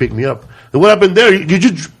then he picked me up. And what happened there? Did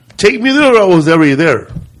you take me there, or was I already there?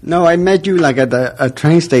 No, I met you like at a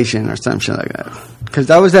train station or something like that. Because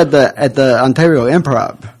I was at the Ontario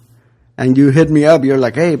Improv, and you hit me up. You're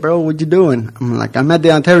like, "Hey, bro, what you doing?" I'm like, "I'm at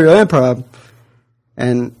the Ontario Improv,"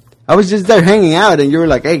 and I was just there hanging out. And you were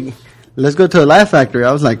like, "Hey, let's go to the Laugh Factory."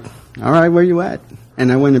 I was like, "All right, where you at?"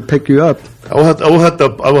 And I went and picked you up. I was at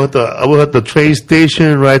the train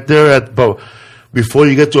station right there before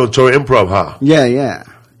you get to Ontario Improv, huh? Yeah.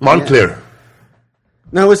 Montclair. Yeah.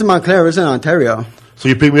 No, it wasn't Montclair. It was in Ontario. So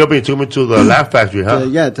you picked me up and you took me to the Laugh Factory, huh?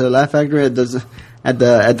 To the Laugh Factory at the And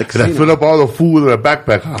I casino. filled up all the food in my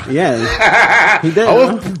backpack, huh? Yeah, he did. I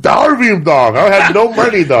was starving, dog. I had no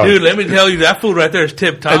money, dog. Dude, let me tell you, that food right there is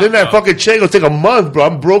tip top. And then that fucking check will take a month, bro.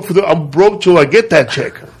 I'm broke till I get that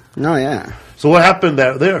check. No, yeah. So what happened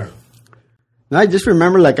there? No, I just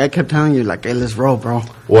remember, like, I kept telling you, like, hey, let's roll, bro.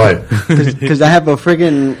 Why? Because I have a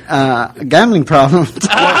friggin' gambling problem.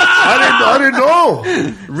 I didn't know.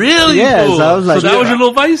 Really? Yeah, Fool? so I was like- so that was your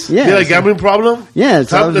little vice? Yeah. You had a gambling problem? Yeah,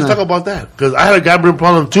 so I was Let's like- talk about that. Because I had a gambling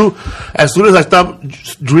problem too. As soon as I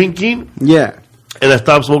stopped drinking Yeah. and I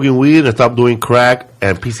stopped smoking weed and I stopped doing crack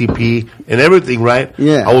and PCP and everything, right?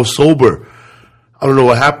 Yeah. I was sober. I don't know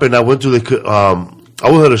what happened. I went to I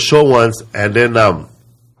was at a show once, and then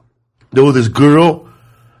there was this girl.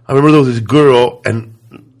 I remember there was this girl, and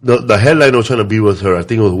the headliner was trying to be with her. I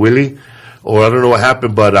think it was Willie, or I don't know what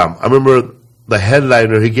happened, but I remember the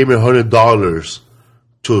headliner, he gave me $100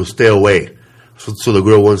 to stay away, so the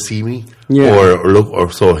girl won't see me, Yeah.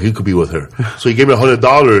 or so he could be with her. So he gave me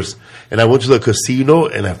 $100, and I went to the casino,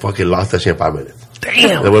 and I fucking lost that shit in 5 minutes.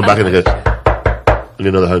 Damn. And I went back and I got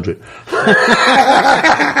another 100.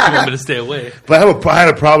 You want me to stay away. But I had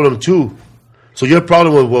a problem too. So you had a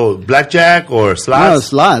problem with blackjack or slots? No,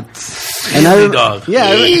 slots. And Easy, dog. Yeah,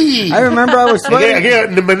 I remember I was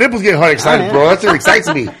sweating. My nipples get hard excited, bro. That's what excites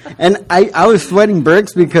me. And I was sweating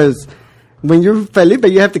bricks because when you're Felipe,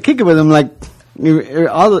 you have to kick it with him like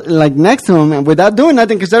next to him and without doing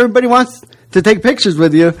nothing because everybody wants to take pictures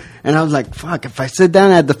with you. And I was like, fuck, if I sit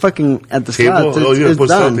down at the Table? slots, You gotta it's put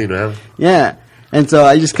done. something, man. Yeah. And so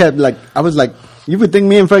I just kept I was like, you would think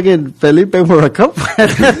me and fucking Felipe were a couple.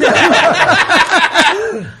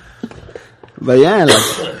 But yeah,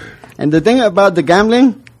 and the thing about the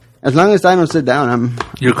gambling, as long as I don't sit down,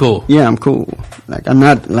 You're cool. I'm cool. Like, I'm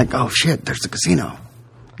not like, oh shit, there's a casino.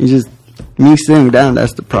 It's just me sitting down,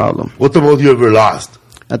 that's the problem. What's the most you ever lost?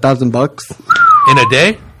 $1,000. In a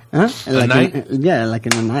day? Huh? A night? Like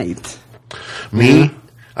in a night. Me,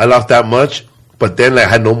 I lost that much, but then I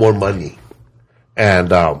had no more money.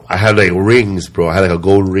 And I had like rings, bro. I had like a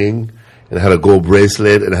gold ring, and I had a gold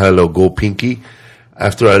bracelet, and I had a little gold pinky.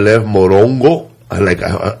 After I left Morongo,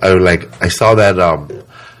 I saw that,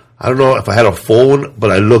 I don't know if I had a phone,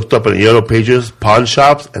 but I looked up in the Yellow Pages, pawn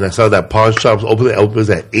shops, and I saw that pawn shops opens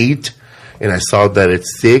at 8, and I saw that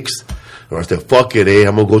it's 6. And I said, fuck it,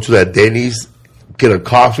 I'm going to go to that Denny's, get a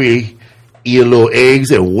coffee, eat a little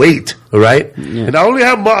eggs, and wait, all right? Yeah. And I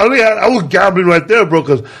was gambling right there, bro,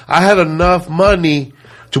 because I had enough money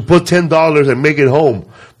to put $10 and make it home.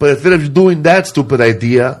 But instead of doing that stupid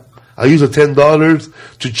idea, I used the $10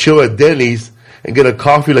 to chill at Denny's and get a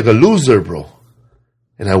coffee like a loser, bro.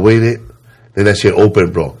 And I waited. Then that shit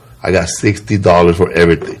opened, bro. I got $60 for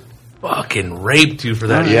everything. Fucking raped you for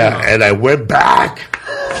that. Yeah, and I went back.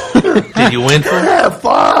 Did you win for it? Yeah,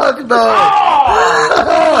 fuck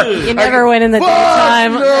no. You never win in the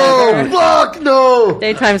daytime. Fuck no.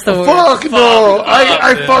 Daytime's the worst. Fuck no.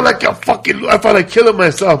 I felt like I felt like killing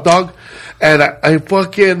myself, dog. And I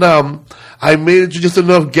fucking, I made it just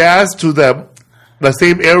enough gas to the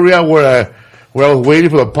same area where I was waiting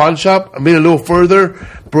for the pawn shop. I made it a little further.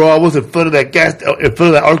 Bro, I was in front of that gas, in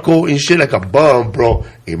front of that Arco and shit like a bum, bro.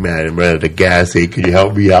 Hey, man, I'm running out of gas. Hey, can you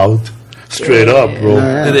help me out? Straight up, bro.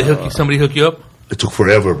 Did somebody hook you up? It took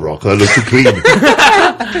forever, bro, because I look too clean.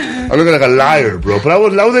 I look like a liar, bro. But I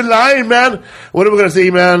wasn't lying, man. What am I going to say,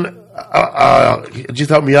 man? Just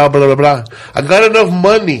help me out, blah, blah, blah. I got enough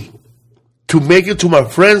money to make it to my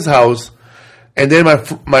friend's house. And then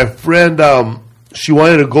my friend, she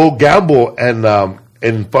wanted to go gamble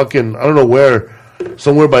and fucking, I don't know where,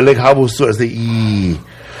 somewhere by Lake Havasu. I said,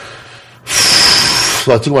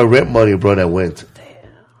 So I took my rent money, bro, and I went.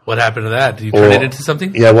 What happened to that? Did you turn it into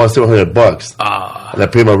something? Yeah, I won $700. And I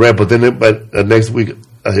paid my rent, but then the next week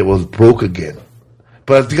I was broke again.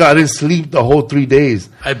 But I think I didn't sleep the whole 3 days.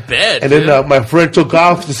 I bet. And then my friend took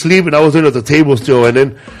off to sleep, and I was in at the table still. And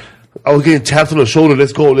then I was getting tapped on the shoulder.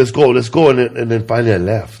 Let's go. And then finally I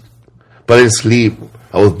left. But I didn't sleep.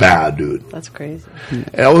 I was bad, dude. That's crazy.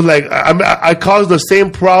 And I was like, I caused the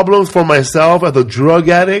same problems for myself as a drug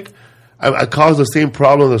addict. I caused the same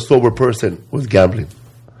problem as a sober person with gambling.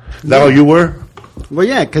 Is that how you were? Well,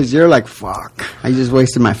 yeah, because you're like, fuck. I just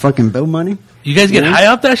wasted my fucking bill money. You guys get high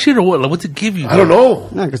off that shit or what? Like, what's it give you? I don't know.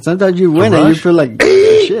 No, because sometimes you win and you feel like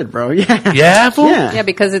shit, bro. Yeah. Yeah, fool? Yeah,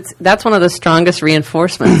 because that's one of the strongest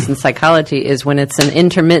reinforcements in psychology is when it's an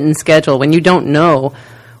intermittent schedule, when you don't know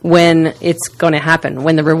when it's going to happen,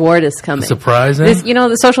 when the reward is coming. Surprising.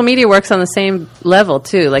 The social media works on the same level,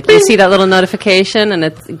 too. Like, you see that little notification, and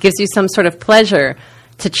it gives you some sort of pleasure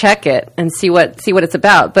to check it and see what it's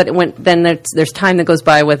about. But then there's time that goes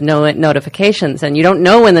by with no notifications, and you don't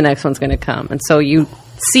know when the next one's going to come. And so you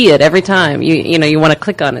see it every time. You want to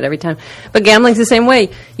click on it every time. But gambling's the same way.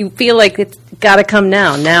 You feel like it's got to come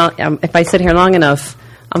now. Now, if I sit here long enough,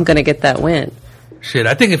 I'm going to get that win. Shit,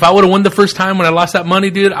 I think if I would have won the first time when I lost that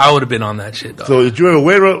money, dude, I would have been on that shit, dog. So did you ever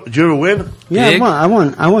win? Yeah, I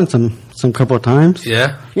won some couple of times.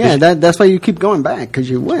 Yeah? Yeah, that's why you keep going back, because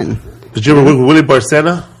you win. Did you ever work with Willie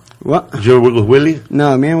Barcena? What? Did you ever work with Willie?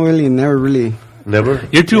 No, me and Willie never really. Never?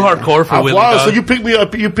 You're too hardcore for Willie. Wow, dog. so you picked me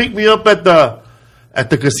up at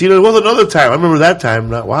the casino. It was another time. I remember that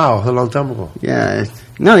time. Wow, a long time ago. Yeah.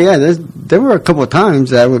 No, yeah, there were a couple of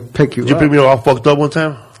times that I would pick you up. Did you pick me up all fucked up one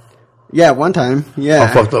time? Yeah, one time. Yeah.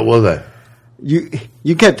 How fucked up was that?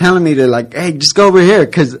 You kept telling me to, like, hey, just go over here,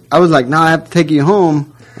 because I was like, I have to take you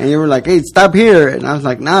home. And you were like, hey, stop here. And I was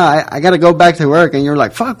like, I got to go back to work. And you were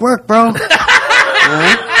like, fuck work, bro.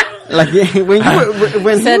 Like,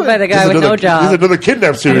 when said by the guy with no job. This is another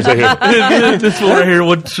kidnap series I hear. This one right here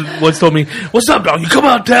once told me, what's up, dog? You come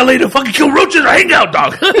out to LA to fucking kill roaches or hang out,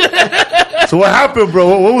 dog? So what happened,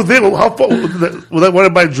 bro? What was it? How far was that? Want to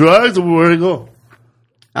buy drugs or where to go?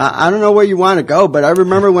 I don't know where you want to go, but I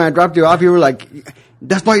remember when I dropped you off, you were like,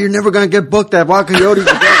 that's why you're never going to get booked at Wild Coyotes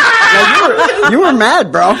again. Like, you were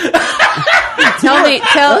mad, bro.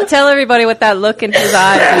 Tell everybody what that look in his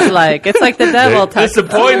eyes is like. It's like the devil touch.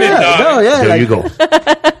 Disappointed, dog. No, yeah. There you go.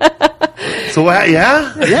 So what?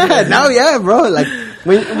 Yeah? Yeah, no, yeah, bro. Like,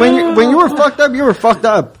 when you were fucked up, you were fucked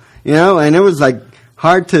up. You know, and it was like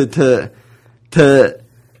hard to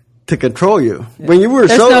control you. When you were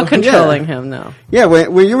There's sober, no controlling him, no. Yeah,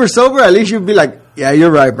 when you were sober, at least you'd be like, yeah,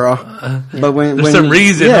 you're right, bro. But There's some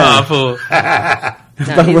reason, fool.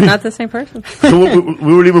 No, he's not the same person. So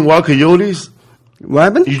we were leaving Wild Coyotes. What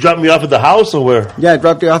happened? You dropped me off at the house or where? Yeah, I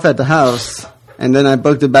dropped you off at the house, and then I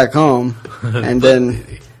booked it back home, and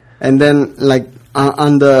then like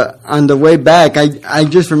on the way back, I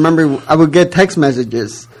just remember I would get text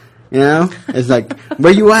messages. You know, it's like,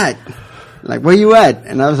 where you at? Like, where you at?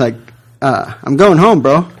 And I was like, I'm going home,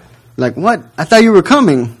 bro. Like, what? I thought you were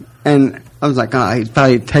coming. And I was like, he's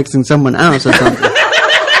probably texting someone else or something.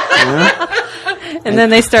 You know? And then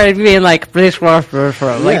they started being like, like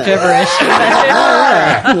gibberish.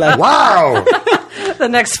 Like, Wow. The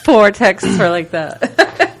next 4 texts were like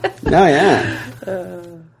that. no, yeah.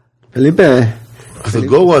 Felipe That's a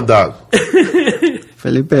good one, dog.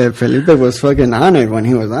 Felipe was fucking honored when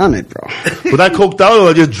he was on it, bro. Was I coked out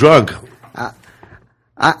or just drunk?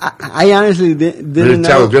 I honestly didn't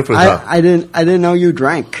tell know. the difference, huh? I didn't know you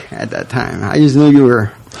drank at that time. I just knew you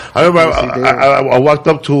were. I remember I walked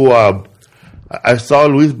up to, I saw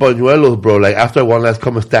Luis Banuelos, bro, like after I won last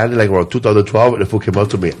Common Standing, like around 2012, and the fool came up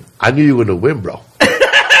to me. I knew you were going to win, bro.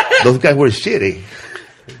 Those guys were shitty.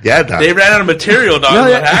 Yeah, dog. They ran out of material, dog. No,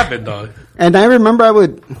 What yeah. happened, dog? And I remember I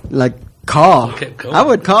would like call. Okay, cool. I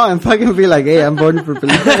would call and fucking be like, "Hey, I'm voting for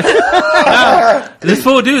Felipe." This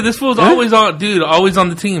fool's always on, dude. Always on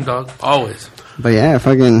the team, dog. Always. But yeah,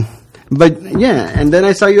 But yeah, and then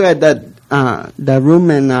I saw you at that room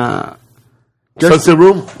in Sunset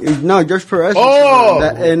Room? No, just for us. Oh!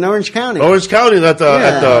 In Orange County. Orange County, at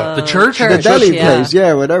The church? The deli yeah. place,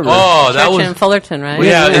 yeah, whatever. Oh, that Church was in Fullerton, right?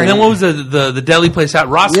 yeah. And then what was the deli place at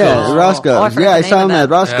Roscoe's? Yeah, Roscoe's. Oh, I forgot yeah, I the saw name him of at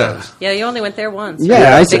that. Roscoe's. Yeah, you only went there once. Yeah,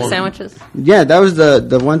 right? I Big saw- sandwiches. Yeah, that was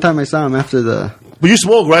the one time I saw him after the. But you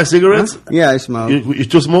smoke, right? Cigarettes? Yeah, I smoke. You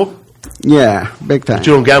still smoke? Yeah, big time. But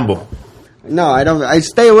you don't gamble. No, I don't. I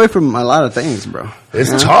stay away from a lot of things, bro. It's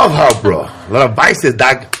tough out, bro. A lot of vices,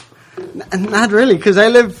 dog. Not really, because I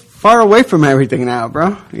live far away from everything now, bro.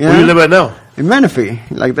 You Where know? you live at now? In Menifee.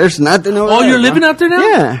 Like, there's nothing over there. Oh, you're bro. living out there now?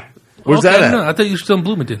 Yeah. Where's that at? No, I thought you were still in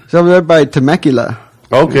Bloomington. It's over there by Temecula.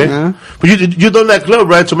 Okay. Yeah. But you done that club,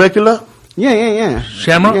 right? Temecula? Yeah.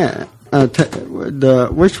 Shamrock? Yeah.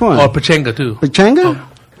 Which one? Or Pachanga, too. Pachanga?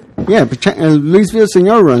 Yeah, Luis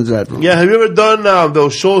Villaseñor runs that one. Yeah, have you ever done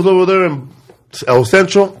those shows over there in El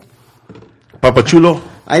Centro? Papachulo?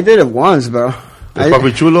 I did it once, bro.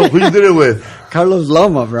 Papachulo? Who you did it with? Carlos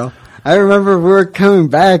Loma, bro. I remember we were coming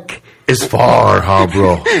back, It's far, huh,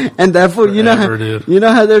 bro? and that fool, you know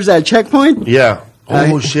how there's that checkpoint? Yeah.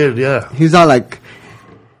 Oh, shit, yeah. He's all like,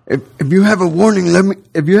 if you have a warning,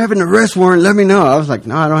 if you have an arrest warrant, let me know. I was like,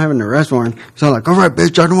 no, I don't have an arrest warrant. So I'm like, all right,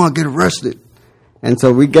 bitch, I don't want to get arrested. And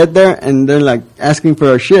so we get there, and they're like asking for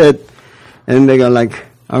our shit, and they go like,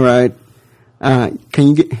 all right,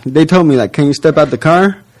 they told me like, can you step out the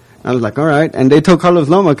car? I was like, all right. And they told Carlos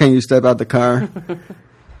Loma, can you step out the car?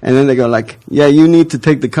 And then they go like, yeah, you need to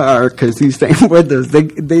take the car because he's staying with us.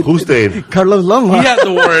 Who stayed? Carlos Loma. He had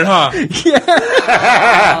the warrant, huh?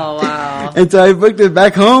 Yeah. Oh, wow. And so I booked it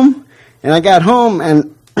back home, and I got home,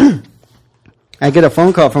 and I get a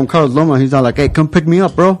phone call from Carlos Loma. He's all like, hey, come pick me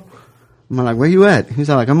up, bro. I'm like, where you at? He's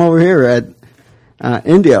all like, I'm over here at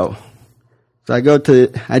Indio. So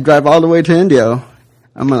I drive all the way to Indio.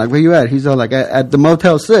 I'm like, where you at? He's all like, at the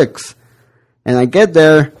Motel 6. And I get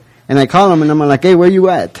there, and I call him, and I'm like, hey, where you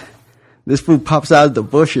at? This fool pops out of the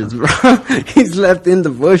bushes, bro. He's left in the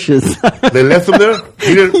bushes. They left him there?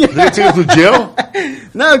 They didn't take him to jail?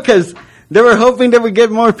 No, because they were hoping they would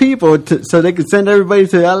get more people so they could send everybody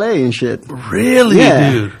to L.A. and shit. Really,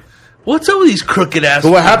 Yeah. dude? What's up with these crooked ass?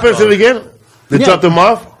 So what happens dog? again? They Yeah. dropped him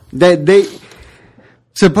off? They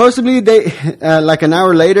supposedly like an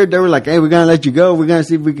hour later they were like, hey, we're gonna let you go. We're gonna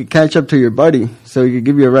see if we could catch up to your buddy so he could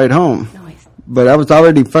give you a ride home. Nice. But I was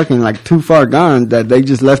already fucking like too far gone that they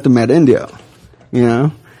just left him at Indio, you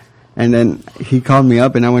know. And then he called me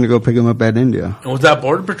up and I went to go pick him up at Indio. And was that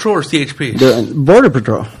Border Patrol or CHP? The Border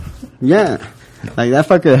Patrol, yeah. Like, that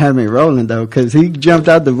fucker had me rolling, though, because he jumped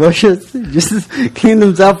out the bushes, just cleaned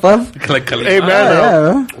himself up. Hey, man.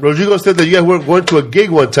 Yeah, Rodrigo said that you guys were going to a gig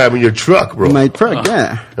one time in your truck, bro. in my truck,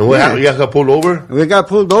 yeah. And what happened? You guys got pulled over? We got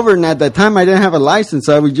pulled over, and at that time, I didn't have a license,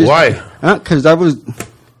 so I would just... Why? Because I was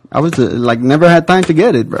like, never had time to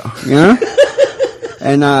get it, bro, you know?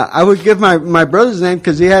 And I would give my brother's name,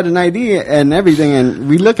 because he had an ID and everything, and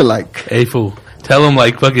we look alike. Hey, fool. Tell him,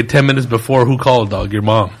 like, fucking 10 minutes before who called, dog. Your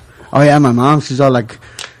mom. Oh, yeah, my mom, she's all like,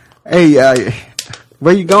 hey,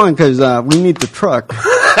 where you going? Because we need the truck.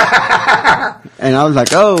 And I was like,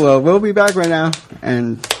 oh, we'll be back right now.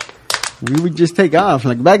 And we would just take off.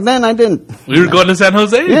 Like, back then, I didn't. We were going to San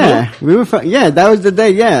Jose? Yeah, we were. That was the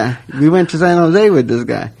day, yeah. We went to San Jose with this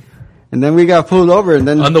guy. And then we got pulled over, and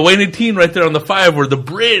then... On the Wayne 18 right there on the 5 where the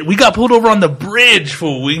bridge... We got pulled over on the bridge,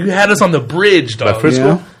 fool. You had us on the bridge, dog. By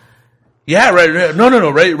Frisco? Yeah, right. No,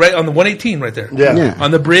 right on the 118 right there. Yeah.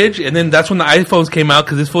 On the bridge, and then that's when the iPhones came out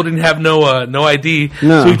because this fool didn't have no ID.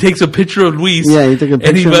 No. So he takes a picture of Luis. Yeah, he took a and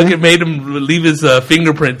he picture of me. fucking made him leave his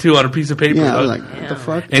fingerprint too on a piece of paper. Yeah, I was dog. like, what the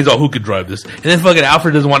fuck? And he's all, who could drive this? And then fucking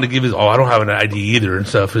Alfred doesn't want to give his, I don't have an ID either and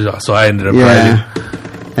stuff. So I ended up Yeah.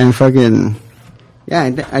 driving. And fucking, yeah,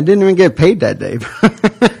 I didn't even get paid that day.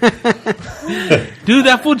 Dude,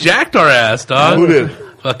 that fool jacked our ass, dog. Who did?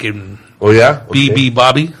 Fucking Oh, yeah? Okay. BB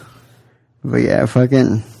Bobby. But yeah,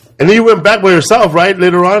 fucking, And then you went back by yourself, right,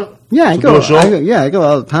 later on? yeah, I To go, do a show? I go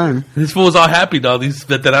all the time. This fool was all happy, dog. These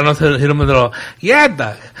veteranos hit him with it all. Yeah,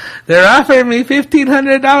 dog. They're offering me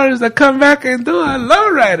 $1,500 to come back and do a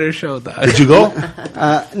lowrider show, dog. Did you go?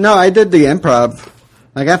 No, I did the improv.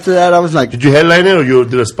 Like after that, I was like, Did you headline it or you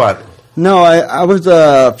did a spot? no, I was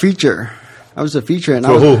a feature. I was a feature. And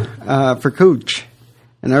For I was, who? for Cooch.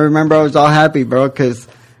 And I remember I was all happy, bro, because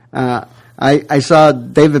I saw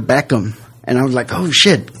David Beckham. And I was like, oh,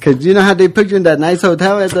 shit. Because you know how they put you in that nice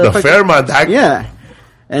hotel at the... The Fairmont. Yeah.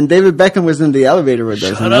 And David Beckham was in the elevator with us.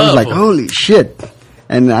 Shut And I was up. like, holy shit.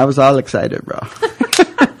 And I was all excited, bro.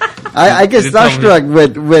 I get You didn't tell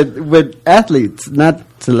starstruck with athletes, not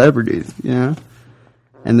celebrities, you know?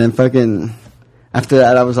 And then fucking... After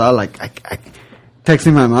that, I was all like... I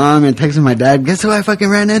texting my mom and texting my dad. Guess who I fucking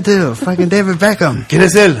ran into? Fucking David Beckham. ¿Quién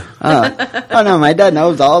es él? Oh, no, my dad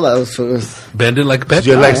knows all those fools. Bend it like a pet.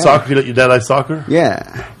 Did you like yeah. soccer? Your dad like soccer?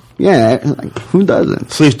 Yeah. Yeah, like, who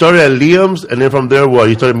doesn't? So you started at Liam's, and then from there, what?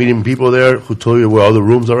 You started meeting people there who told you where all the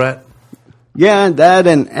rooms are at? Yeah, that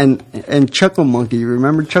and Chuckle Monkey. You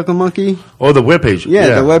remember Chuckle Monkey? Oh, the webpage.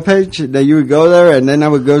 Yeah, the webpage that you would go there, and then I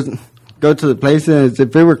would go to the places.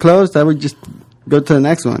 If they were closed, I would just go to the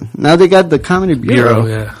next one. Now they got the Comedy Bureau.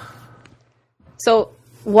 Yeah. So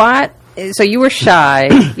so you were shy.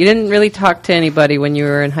 You didn't really talk to anybody when you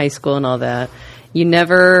were in high school and all that. You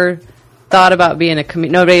never thought about being a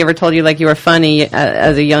comedian. Nobody ever told you like you were funny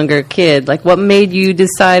as a younger kid. Like what made you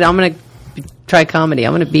decide I'm going to try comedy?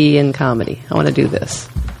 I'm going to be in comedy. I want to do this.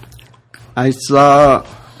 I saw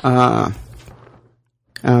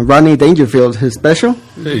Rodney Dangerfield, his special,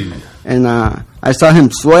 Hey. and I saw him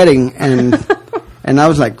sweating, and I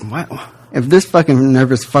was like, wow. If this fucking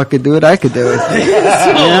nervous fuck could do it, I could do it.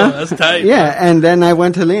 Oh, that's tight. Yeah, and then I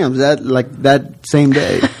went to Liam's that same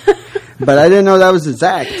day. But I didn't know that was his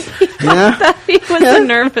act. You know? He was a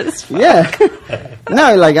nervous fuck. Yeah.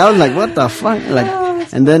 No, like I was like, what the fuck?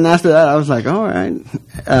 Like, and then after that, I was like, all right.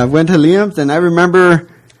 Went to Liam's, and I remember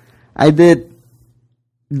I did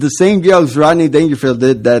the same jokes Rodney Dangerfield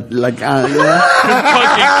did. That like, yeah.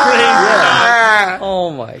 Fucking crazy.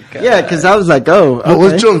 Oh my god. Yeah, because I was like, oh, okay.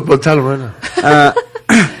 What jokes? But tell him right now.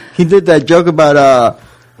 He did that joke about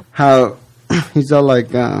how he's all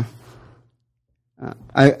like,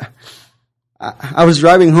 I was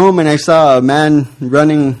driving home and I saw a man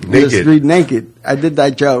running in the Naked. street naked. I did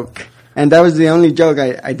that joke, and that was the only joke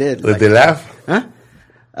I did. Did they laugh?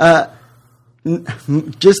 Huh?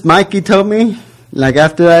 Just Mikey told me. Like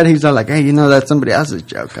after that, he's all like, "Hey, you know that's somebody else's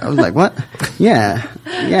joke." I was like, "What?" Yeah.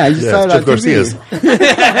 I just saw it on Chuck Garcia's. TV.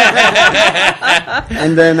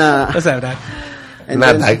 And then, What's that, Doc? and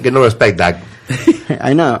Not then- that. Get no respect, Doc.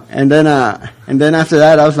 I know. And then after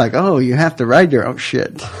that, I was like, "Oh, you have to write your own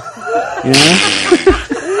shit." You know?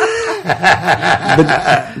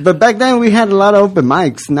 but back then we had a lot of open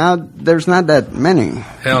mics. Now there's not that many.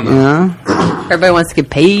 Hell no. You know? Everybody wants to get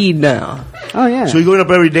paid now. Oh yeah. So you going up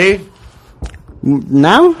every day?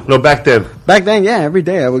 Now? No, back then. Back then, yeah, every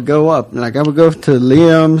day I would go up. Like I would go to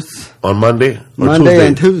Liam's On Monday? Or Monday Tuesday?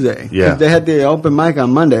 and Tuesday. Yeah. 'Cause they had the open mic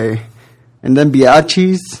on Monday, and then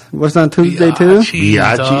Biatchi's was on Tuesday too.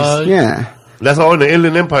 Biatchi's. dog. Yeah, That's all in the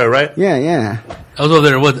Inland Empire, right? yeah. I was over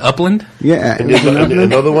there, what, Upland? Yeah. And it was in there's Upland.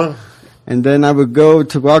 another one? And then I would go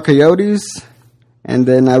to Wild Coyotes, and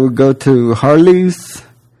then I would go to Harley's,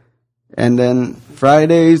 and then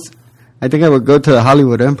Fridays, I think I would go to the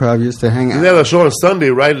Hollywood Improv just to hang They out. had a show on Sunday,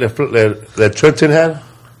 right? That Trenton had?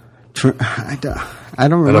 I don't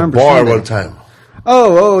At a remember. bar Sunday. one time.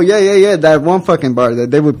 Oh, yeah. That one fucking bar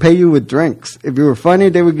that they would pay you with drinks. If you were funny,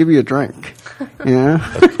 they would give you a drink. You know?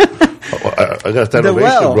 I got that The ovation,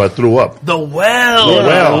 Well. bro. I threw up. The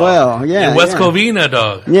Well. Yeah. In West yeah. Covina,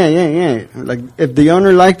 dog. Yeah. Like, if the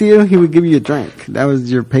owner liked you, he would give you a drink. That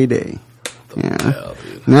was your payday. Yeah.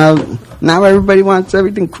 Now everybody wants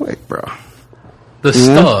everything quick, bro. The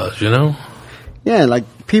stars, you know? Yeah, like,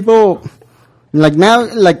 people, like, now,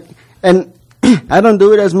 like, and I don't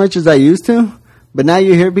do it as much as I used to, but now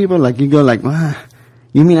you hear people, like, you go, like, wow,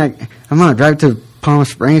 you mean I'm going to drive to Palm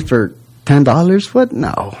Springs for $10? What?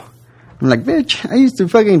 No. I'm like, bitch, I used to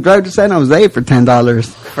fucking drive to San Jose for $10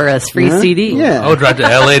 For a free CD. Yeah, I would drive to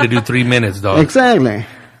L.A. to do 3 minutes, dog. exactly.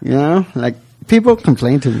 You know, like people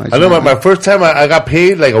complain too much. I know my first time I got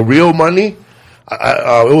paid like a real money.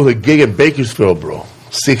 It was a gig in Bakersfield, bro.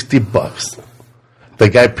 $60. The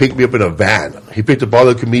guy picked me up in a van. He picked up all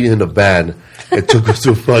the comedians in a van and took us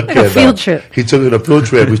to fucking a field trip. He took us on a field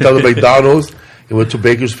trip. We started at McDonald's. He went to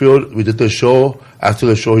Bakersfield. We did the show. After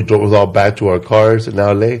the show, he drove us all back to our cars in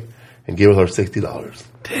L.A. and gave us our $60.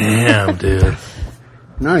 Damn, dude.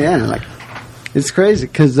 No, yeah, like it's crazy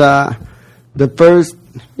because the first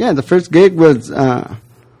gig was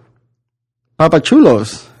Papa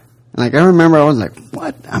Chulo's. Like I remember, I was like,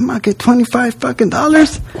 "What? I'm gonna get $25 fucking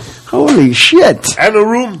dollars? Holy shit!" And a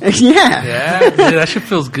room. Yeah, Yeah, dude, that shit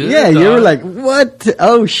feels good. yeah. dog. You were like, "What?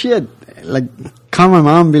 Oh shit!" Like, call my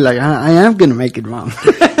mom and be like, "I am gonna make it, mom."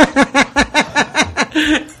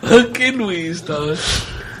 Fucking wheeze, dog.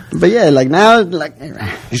 But yeah, like now, like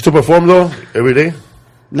You still perform though every day?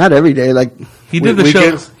 not every day. Like He did the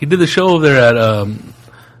Weekends? show. He did the show over there at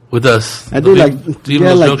with us. I do The like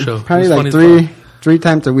Banuelos like joke show. probably It's like funny as fuck. three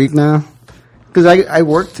times a week now. Because I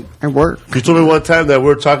work. You told me one time that we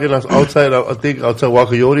were talking outside. I think outside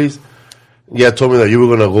Wakayotes. Yeah, told me that you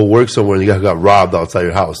were gonna go work somewhere and you guys got robbed outside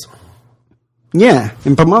your house. Yeah,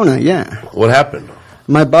 in Pomona. Yeah. What happened?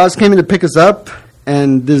 My boss came in to pick us up,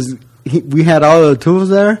 and we had all the tools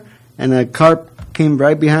there, and a car came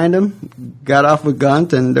right behind him, got off with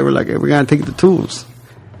guns, and they were like, hey, "We're gonna take the tools,"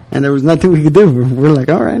 and there was nothing we could do. We're like,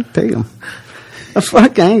 "All right, take them."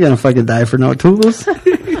 Fuck, I ain't gonna fucking die for no tools.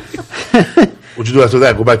 What'd you do after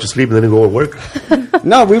that? Go back to sleep and then go to work?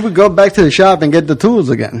 No, we would go back to the shop and get the tools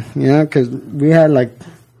again, you know, because we had like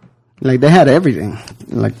they had everything,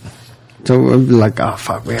 like, so we would be like, "Oh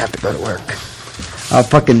fuck, we have to go to work." I'm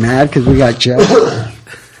fucking mad because we got jailed.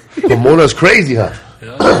 Pomona's crazy, huh?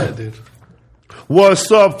 Yeah, dude. What's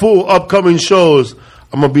up, fool? Upcoming shows.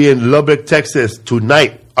 I'm going to be in Lubbock, Texas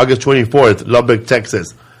tonight, August 24th, Lubbock,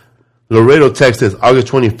 Texas. Laredo, Texas, August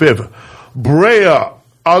 25th. Brea,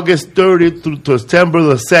 August 30th through September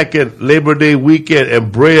the 2nd, Labor Day weekend, and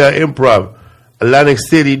Brea Improv, Atlantic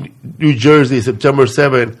City, New Jersey, September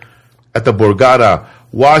 7th at the Borgata.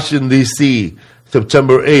 Washington, D.C.,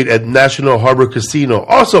 September 8th at National Harbor Casino.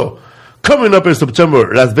 Also, coming up in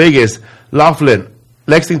September, Las Vegas, Laughlin,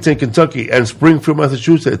 Lexington, Kentucky, and Springfield,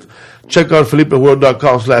 Massachusetts. Check out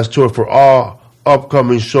FelipeWorld.com/tour for all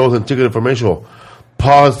upcoming shows and ticket information.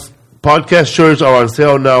 Podcast shirts are on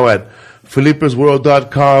sale now at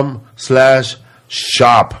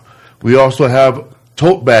FelipeWorld.com/shop. We also have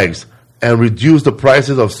tote bags and reduce the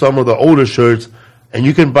prices of some of the older shirts, and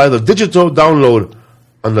you can buy the digital download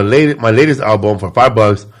on my latest album for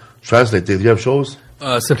 $5. Translate. Do you have shows?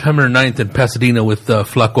 September 9th in Pasadena with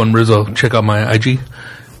Flaco and Rizzo. Check out my IG.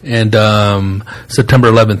 And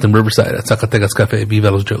September 11th in Riverside at Zacatecas Cafe.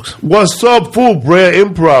 Viva los jokes. What's up, fool? Brea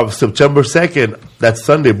Improv, September 2nd. That's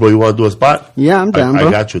Sunday, bro. You want to do a spot? Yeah, I'm down, bro.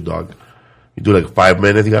 I got you, dog. You do like 5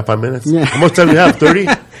 minutes? You got 5 minutes? Yeah. How much time do you have? 30?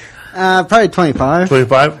 Probably 25.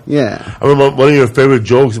 25? Yeah. I remember one of your favorite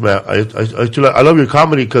jokes, man. I love your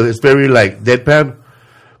comedy because it's very like deadpan,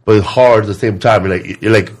 but it's hard at the same time.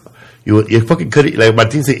 You're fucking cutting, like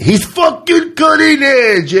Martin said, he's fucking cutting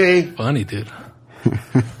it, Jay. Funny, dude.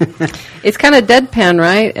 It's kind of deadpan,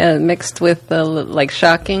 right? Mixed with like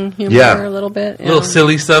shocking humor Yeah. a little bit. A little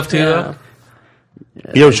silly stuff, too. Yeah.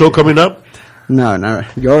 You have a show coming up? No,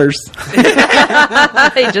 yours.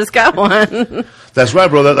 They just got one. That's right,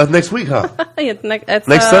 bro. That's next week, huh? It's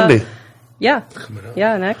next Sunday. Yeah.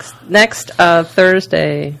 Yeah, next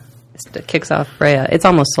Thursday it kicks off Brea. It's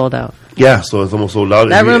almost sold out. Yeah, so it's almost sold out.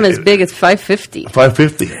 That room is big. It's 550.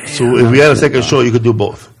 550. So if we had a second show, you could do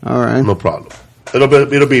both. All right. No problem. It'll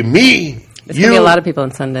be me. It's going to be a lot of people on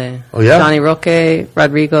Sunday. Oh, yeah? Johnny Roque,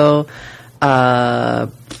 Rodrigo, Matt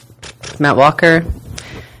Walker,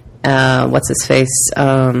 what's his face?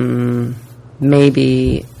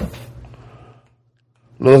 Maybe.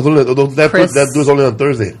 No, that dude's only on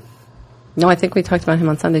Thursday. No, I think we talked about him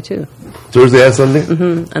on Sunday too. Thursday and Sunday?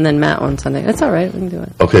 Mm-hmm. And then Matt on Sunday. It's all right. We can do it.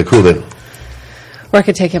 Okay, cool then. Or I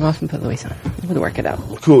could take him off and put Luis on. We'll work it out.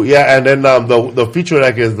 Cool, yeah, and then the feature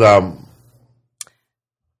act is... That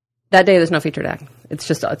day there's no featured act. It's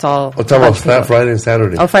all... I'm talking about Friday and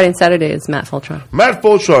Saturday. Oh, Friday and Saturday is Matt Fultron. Matt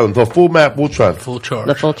Fultron, the full Matt Fultron. Full charge.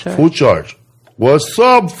 The full charge. Full charge. What's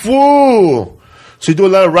up, fool? So you do a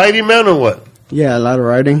lot of writing, man, or what? Yeah, a lot of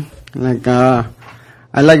writing. Like, I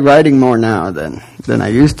like writing more now than I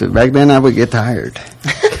used to. Back then, I would get tired.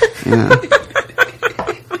 You know?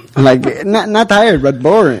 Like, not tired, but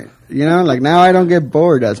bored. You know, like now I don't get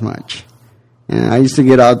bored as much. You know, I used to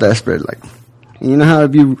get all desperate. Like, you know how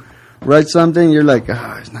if you write something, you're like,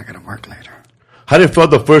 oh, it's not gonna work later. How did it feel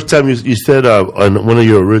the first time you said on one of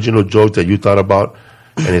your original jokes that you thought about,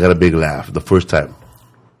 and you got a big laugh the first time?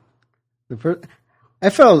 I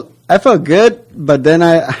felt good, but then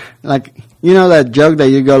I like, you know, that joke that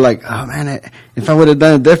you go like, oh man, if I would have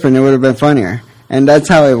done it different, it would have been funnier. And that's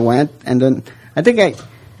how it went. And then I think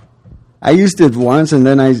I used it once, and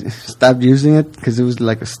then I stopped using it because it was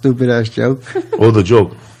like a stupid ass joke. What was the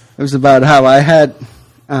joke? It was about how I had,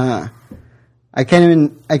 I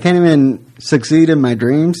can't even succeed in my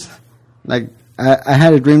dreams. Like I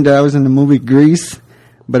had a dream that I was in the movie Grease,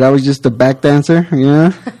 but I was just a back dancer, you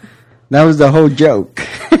know? That was the whole joke.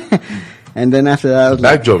 And then after that, I was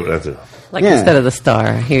back joke, that's it. Like instead of the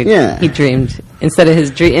star, he dreamed. Instead of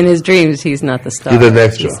in his dreams, he's not the star. He's an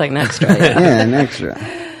extra. He's like an extra. Yeah, an extra.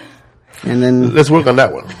 And then let's work on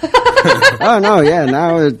that one. Oh no, yeah.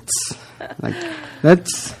 Now it's like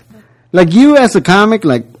that's like you as a comic.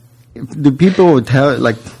 Like the people would tell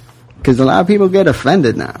like because a lot of people get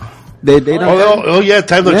offended now. They don't. Oh yeah,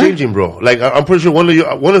 times are changing, bro. Like I'm pretty sure one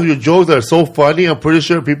of your jokes that are so funny. I'm pretty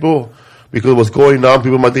sure people, because of what's going on,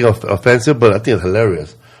 people might think offensive, but I think it's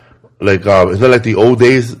hilarious. Like it's not like the old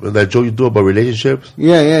days that joke you do about relationships.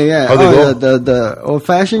 Yeah. How they go? The old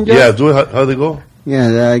fashioned joke. Yeah, do it. How they go?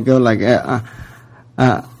 Yeah, I go like,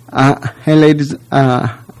 hey ladies, if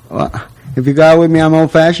you go out with me, I'm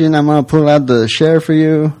old fashioned. I'm gonna pull out the chair for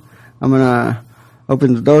you. I'm gonna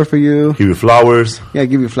open the door for you. Give you flowers. Yeah,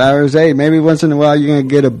 give you flowers. Hey, maybe once in a while you're gonna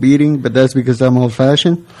get a beating, but that's because I'm old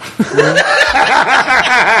fashioned.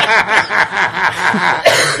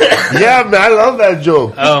 Yeah, man, I love that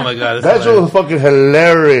joke. Oh my god, that joke was fucking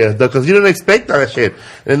hilarious because you didn't expect that shit.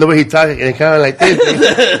 And the way he talked, and kind of like this,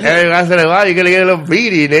 every once in a while you're gonna get a little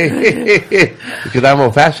beating, eh? Because I'm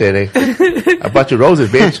old fashioned, eh? I bought you roses,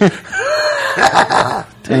 bitch.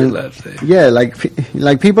 And, yeah,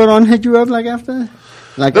 like people don't hit you up like after.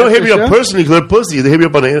 Like they don't hit me up personally because they're pussy. They hit me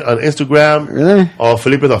up on Instagram. Really? Oh,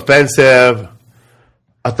 Felipe's offensive.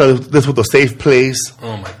 I thought this was a safe place.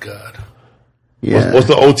 Oh my god. Yeah. What's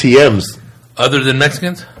the OTMs? Other than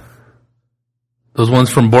Mexicans? Those ones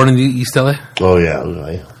from Born in East LA? Oh, yeah.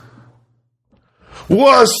 Right.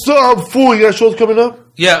 What's up, fool? You got shows coming up?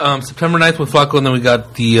 Yeah, September 9th with Flaco, and then we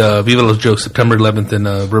got the Viva Los Jokes September 11th in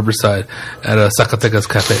Riverside at Zacatecas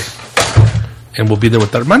Cafe. And we'll be there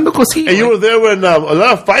with Armando Cosilla. And you were there when a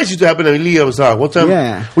lot of fights used to happen in Liam's one time.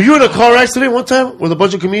 Yeah. Were you in a car accident one time with a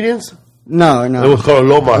bunch of comedians? No. It was called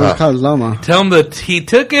Loma. It was called Loma. Tell him that he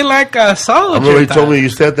took it like a solid. I remember he told me you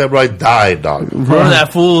said that, bro. I died, dog. Remember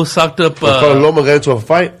that fool sucked up. Called Loma got into a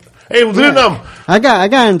fight. Hey, I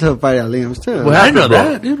got into a fight at Liam's too. Well, I know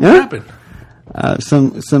that, dude. What happened?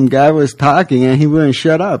 Some guy was talking and he wouldn't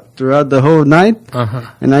shut up throughout the whole night.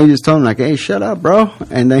 And I just told him like, "Hey, shut up, bro!"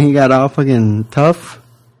 And then he got all fucking tough.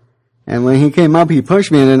 And when he came up, he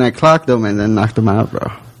pushed me, and then I clocked him and then knocked him out,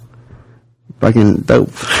 bro. Fucking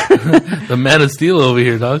dope. The man of steel over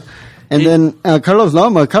here, dog. And then Carlos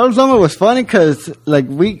Loma was funny because like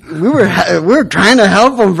we were trying to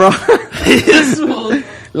help him, bro.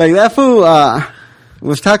 Like that fool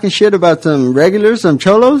was talking shit about some regulars, some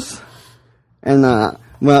cholos, and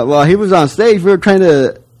while he was on stage, we were trying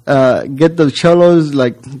to get the cholos,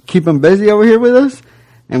 like keep them busy over here with us,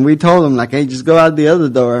 and we told him like, hey, just go out the other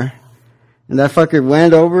door. And that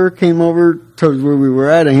fucker came over towards where we were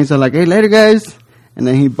at, and he said like, hey, later, guys. And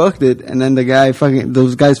then he booked it, and then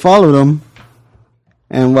those guys followed him.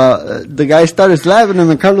 And while the guy started slapping him,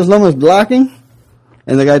 and Carlos Loma was blocking,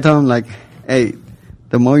 and the guy told him like, hey,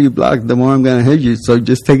 the more you block, the more I'm going to hit you, so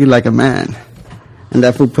just take it like a man. And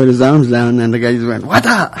that fool put his arms down, and the guy just went, what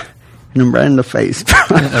the? And him right in the face.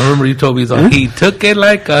 I remember you told me he took it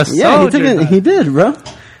like a soldier. Yeah, he did, bro.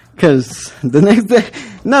 Because the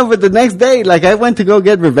next day, like, I went to go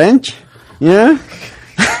get revenge. Yeah?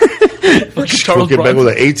 Charles get back with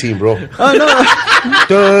an 18, bro. Oh, no.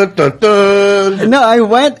 Dun, dun, dun. No, I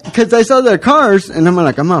went because I saw their cars, and I'm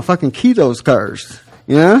like, I'm going to fucking key those cars.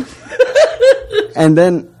 Yeah? And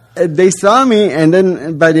then they saw me, and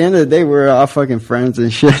then by the end of the day, we were all fucking friends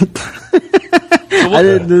and shit. I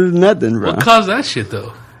didn't do nothing, bro. What caused that shit,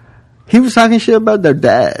 though? He was talking shit about their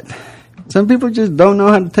dad. Some people just don't know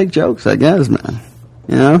how to take jokes, I guess, man.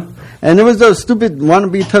 You know? And it was those stupid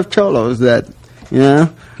wannabe tough cholos that, you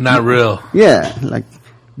know? Not real. Yeah, like,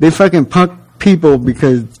 they fucking punk people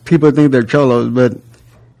because people think they're cholos, but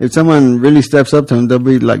if someone really steps up to them, they'll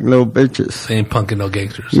be like little bitches. They ain't punking no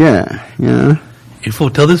gangsters. Yeah, you know? You fool,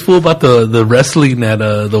 tell this fool about the wrestling at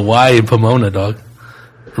the Y in Pomona, dog.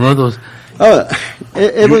 Remember those? Oh,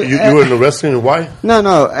 you were in the wrestling in Y?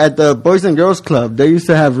 No. At the Boys and Girls Club, they used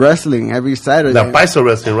to have wrestling every Saturday. That Paisa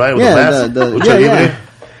wrestling, right? With yeah, the mask?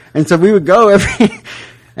 And so we would go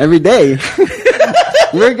every day.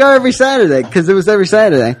 We would go every Saturday because it was every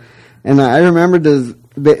Saturday. And I remember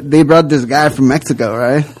they brought this guy from Mexico,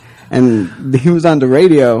 right? And he was on the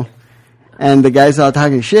radio. And the guys all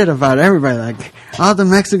talking shit about everybody. Like, all the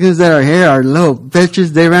Mexicans that are here are little bitches.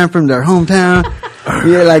 They ran from their hometown.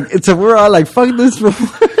 Yeah, like, so we're all like, fuck this fool.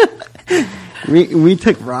 We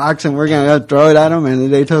took rocks and we're going to throw it at them.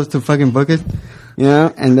 And they told us to fucking book it. You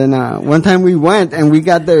know? And then one time we went and we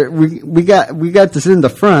got there. We got to sit in the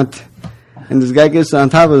front. And this guy gets on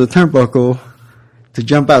top of the turnbuckle to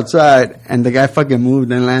jump outside, and the guy fucking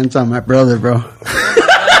moved and lands on my brother, bro.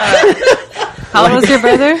 How old was your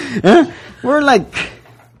brother? Yeah, we're like,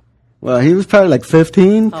 well, he was probably like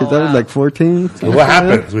 15, because I was like 14. What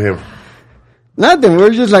happened to him? Nothing. We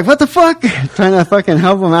were just like, what the fuck? Trying to fucking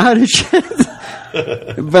help him out and shit.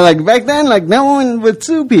 But like back then, like no one would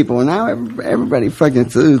sue people. Now everybody fucking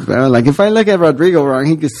sues, bro. Like if I look at Rodrigo wrong,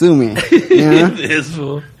 he could sue me. You know? This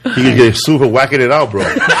fool. He could get sued for whacking it out, bro.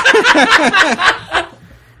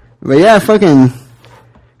 But yeah,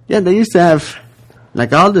 they used to have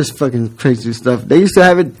like all this fucking crazy stuff. They used to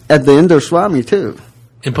have it at the indoor Swami too.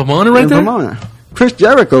 In Pomona, right there? In Pomona. Chris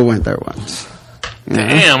Jericho went there once. You know?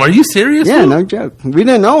 Damn, are you serious? Yeah, fool? no joke. We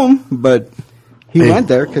didn't know him, but he went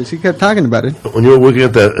there because he kept talking about it. When you were working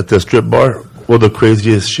at the strip bar, what the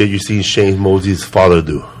craziest shit you seen Shane Mosey's father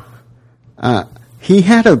do? He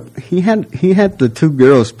had the two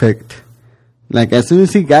girls picked. Like as soon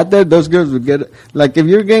as he got there, those girls would get like if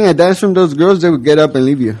you're getting a dance from those girls, they would get up and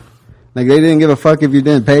leave you. Like they didn't give a fuck if you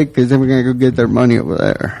didn't pay because they were gonna go get their money over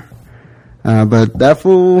there. But that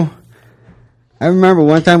fool, I remember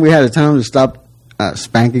one time we had to tell him to stop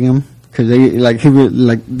spanking him because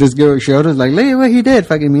this girl showed us like, look at what he did,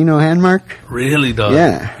 fucking me no hand mark. Really, dog?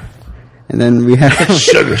 Yeah. And then we had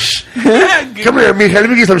Sugar. Come here, Mija, let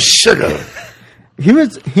me get some sugar. He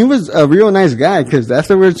was a real nice guy because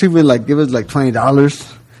afterwards he would like give us like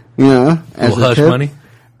 $20, you know, as a hush tip. money.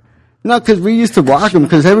 No, because we used to walk him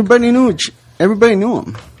because everybody knew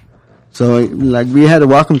him. So like we had to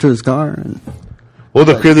walk him to his car. And What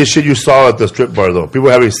was the craziest shit you saw at the strip bar though? People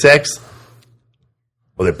having sex,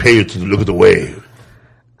 or they pay you to look at the wave?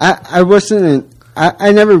 I wasn't.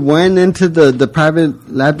 I never went into the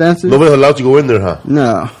private lap dances. Nobody's allowed to go in there, huh?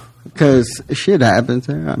 No, because shit happens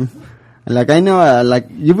there. Like I know, like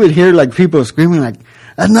you would hear like people screaming like,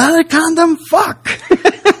 "Another condom, fuck!"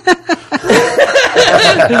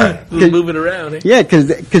 Moving around. Eh? Yeah, because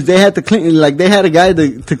they had to clean. Like they had a guy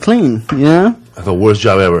to clean. You know. That's the worst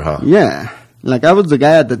job ever, huh? Yeah, like I was the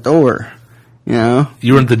guy at the door. You know.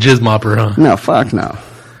 You weren't the jizz mopper, huh? No, fuck no,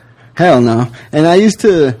 hell no. And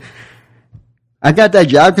I got that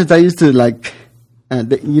job because I used to like,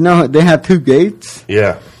 you know, they have two gates.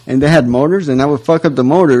 Yeah. And they had motors, and I would fuck up the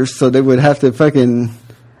motors, so they would have to fucking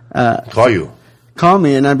call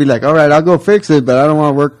me, and I'd be like, all right, I'll go fix it, but I don't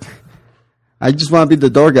want to work. I just want to be the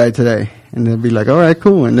door guy today. And they'd be like, all right,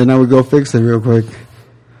 cool. And then I would go fix it real quick.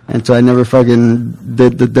 And so I never fucking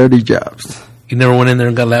did the dirty jobs. You never went in there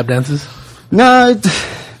and got lap dances? No,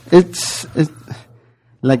 it's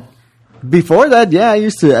like before that, yeah, I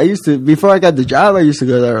used to before I got the job, I used to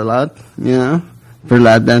go there a lot, you know, for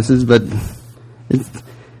lap dances, but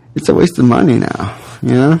it's a waste of money now,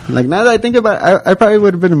 you know? Like, now that I think about it, I probably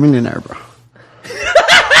would have been a millionaire, bro.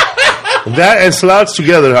 That and slots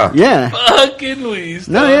together, huh? Yeah. Fucking Luis.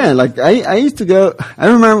 No, yeah, like, I used to go, I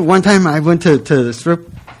remember one time I went to the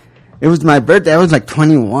strip, it was my birthday, I was like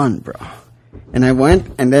 21, bro. And I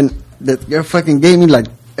went, and then the girl fucking gave me, like,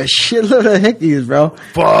 a shitload of hickeys, bro.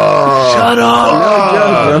 Fuck. Shut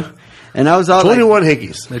up. No joke, bro. And I was all 21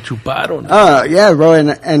 hickeys. Me chuparon. Yeah, bro,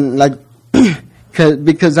 and like,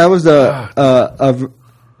 because I was a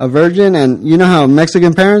virgin, and you know how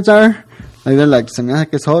Mexican parents are? Like, they're like, se me hace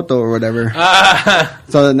que es joto or whatever.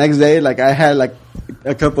 So the next day, like, I had like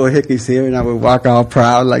a couple of hickeys here, and I would walk all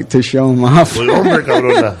proud, like, to show them off.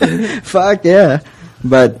 Fuck yeah.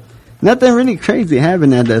 But nothing really crazy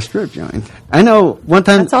happened at that strip joint. I know one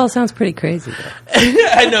time. That all sounds pretty crazy.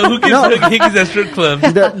 I know. Who gets hickeys at strip clubs?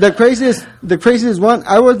 The craziest one,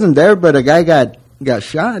 I wasn't there, but a guy got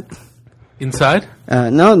shot. Inside?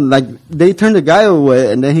 No, like, they turned the guy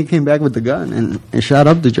away, and then he came back with the gun and shot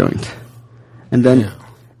up the joint. And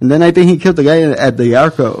then I think he killed the guy at the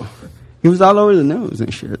Arco. He was all over the news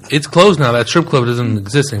and shit. It's closed now. That strip club doesn't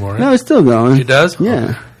exist anymore, right? No, it's still going. It does?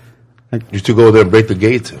 Yeah. You used to go there and break the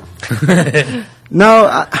gates.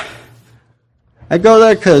 No, I go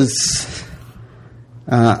there because...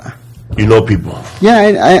 you know people.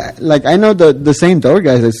 Yeah, I know the same door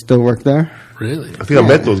guys that still work there. Really? I think I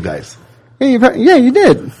met those guys. Yeah, you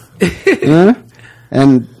did. Yeah,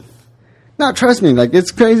 and No, trust me. Like, it's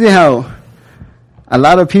crazy how a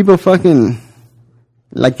lot of people fucking...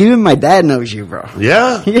 Like, even my dad knows you, bro.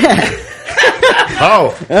 Yeah? Yeah.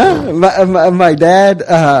 Oh. My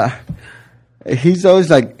dad, he's always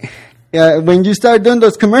like... when you start doing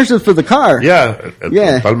those commercials for the car. Yeah.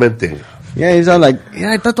 Yeah. Totalmente. Yeah, he's all like,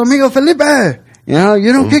 yeah, está tu amigo Felipe. You know,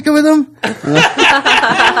 you don't kick it with him?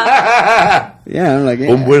 Yeah, I'm like,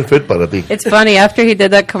 yeah. Un buen fit para ti. It's funny, after he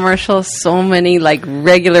did that commercial, so many like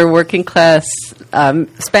regular working class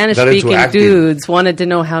Spanish speaking dudes wanted to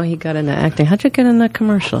know how he got into acting. How'd you get in that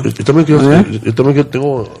commercial? Yo también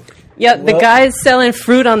tengo... Yeah, the guys selling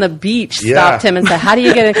fruit on the beach stopped him and said, how do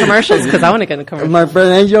you get in commercials? Because I want to get in commercials. My friend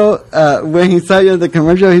Angel, when he saw you in the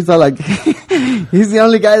commercial, he's all like, he's the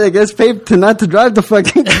only guy that gets paid not to drive the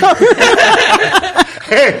fucking car.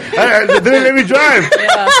 Hey, they didn't let me drive.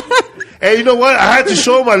 Yeah. And you know what? I had to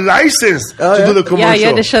show my license to do the commercial. Yeah, you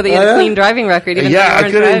had to show that you had a clean driving record. Even though you I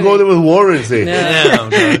weren't couldn't driving. go there with warrants.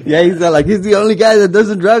 Yeah, he's all like, he's the only guy that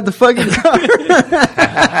doesn't drive the fucking car.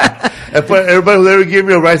 And for everybody who ever gave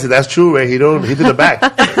me a ride said, that's true, man. He did the back.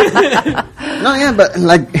 No, yeah, but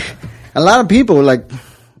like a lot of people, like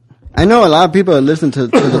I know a lot of people that listen to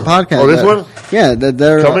the podcast. Oh, this one? Yeah,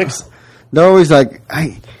 they're Comics? They're always like,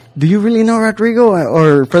 do you really know Rodrigo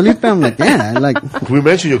or Felipe? I'm like, yeah, like We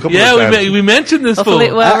mentioned you a couple of times. we mentioned this fool.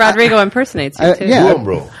 Well, Rodrigo impersonates you too. yeah. Boom,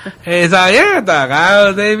 bro. He's like, yeah,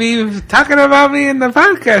 dog. They be talking about me in the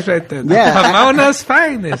podcast right there. Yeah. Pomona's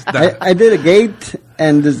finest, dog. I did a gate,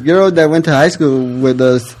 and this girl that went to high school with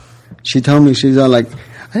us, she told me, she's all like,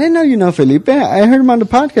 I didn't know you know Felipe. I heard him on the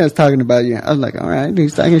podcast talking about you. I was like, all right,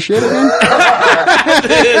 he's talking shit again.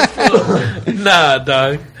 Nah,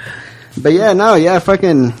 dog. But yeah,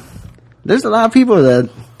 fucking. There's a lot of people that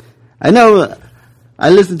I know. I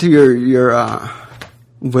listened to your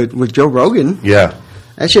with Joe Rogan. Yeah.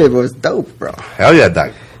 That shit was dope, bro. Hell yeah,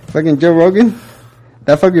 dog. Fucking Joe Rogan.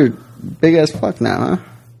 That fucker big as fuck now, huh?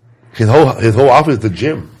 His whole office is the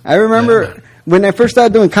gym. I remember when I first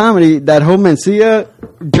started doing comedy, that whole Mencia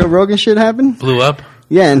Joe Rogan shit happened. Blew up.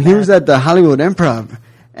 Yeah, and he was at the Hollywood Improv.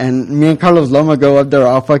 And me and Carlos Loma go up there,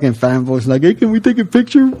 all fucking fanboys, like, hey, can we take a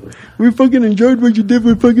picture? We fucking enjoyed what you did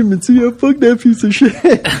with fucking Mencia. Fuck that piece of shit.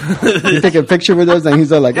 He take a picture with us, and he's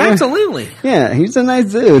all like, Absolutely. Yeah, he's a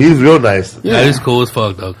nice dude. He's real nice. Yeah, he's cool as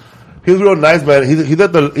fuck, dog. He's real nice, man. He's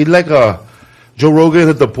like Joe Rogan is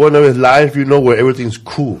at the point of his life, you know, where everything's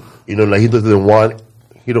cool. You know, like he don't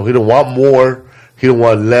want more. He don't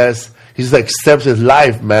want less. He just accepts his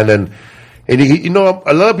life, man. And he, you know,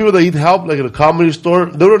 a lot of people that he'd helped, like in a comedy store,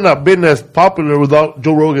 they would not have been as popular without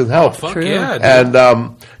Joe Rogan's help. Fuck yeah, dude.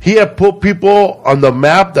 And he had put people on the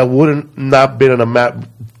map that wouldn't not been on the map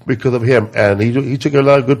because of him. And he took a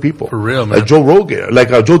lot of good people. For real, man. Like Joe Rogan, like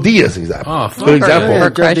Joe Diaz, example. Oh, fuck good example. yeah.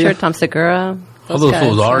 Bert Kreischer, Tom Segura. All those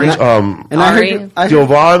fools, Ari. And I heard Ari.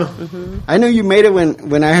 Jovan. I knew you made it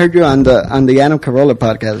when I heard you on the Adam Carolla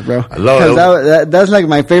podcast, bro. I love it. That's like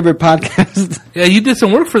my favorite podcast. Yeah, you did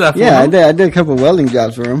some work for that fool. Yeah, huh? I did. I did a couple welding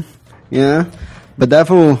jobs for him. Yeah, but that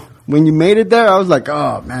fool, when you made it there, I was like,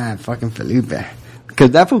 oh man, fucking Felipe,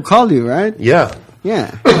 because that fool called you, right? Yeah.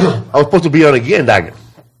 Yeah. I was supposed to be on again, Dagger.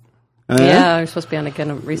 Yeah, you're supposed to be on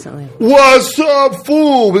again recently. What's up,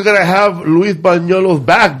 fool? We're gonna have Luis Banuelos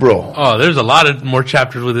back, bro. Oh, there's a lot of more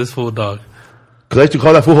chapters with this fool, dog. Because I used to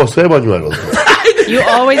call that fool Jose Banuelos. You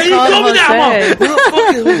always call him Jose. Who the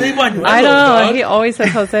fuck is Jose Banuelos, I don't know. dog? He always says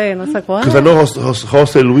Jose, and I was like, what? Because I know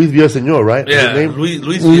Jose Luis Villaseñor, right? Yeah, His name?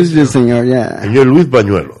 Luis He's the singer, yeah. And you're Luis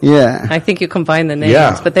Banuelos. Yeah. I think you combine the names,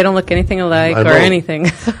 Yeah. but they don't look anything alike I or know. anything.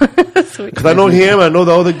 Because I know him, I know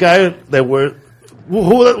the other guy that were...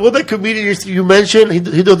 What that comedian you mentioned? He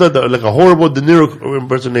does like a horrible De Niro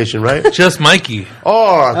impersonation, right? Just Mikey.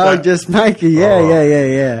 Oh, just Mikey.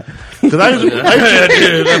 Yeah. Because I Yeah,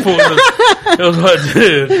 dude, that fool was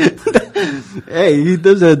dude. Hey, he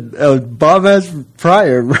does a bomb ass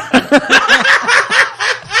Pryor, bro.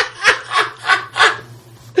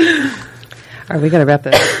 Are we gonna wrap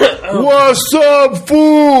it up? What's up,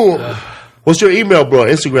 fool? What's your email, bro?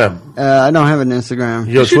 Instagram? I don't have an Instagram.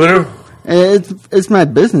 Your Twitter? It's my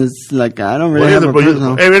business. Like I don't really What is have it, a bro?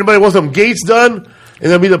 personal. Hey, anybody want some gates done?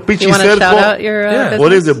 And then be the pitchy You want to circle? shout out your business?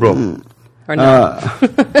 What is it, bro? Or no?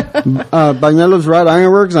 Banuelos Rod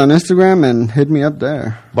Ironworks on Instagram and hit me up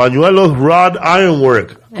there. Banuelos Rod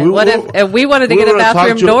Ironwork. And what if we wanted to we get a wanna talk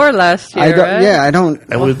bathroom to- door last year? I don't. Right? Yeah, I don't.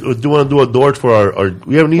 And we do want to do a door for our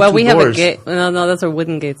we have need Well, two we have doors. a gate. No, those are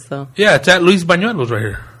wooden gates, though. Yeah, it's at Luis Banuelos right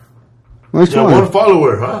here. Which Yeah, one? one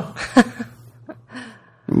follower, huh?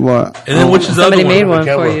 What? And then which is the other Somebody one? made on the one for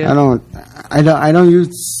camera. you. I don't. I don't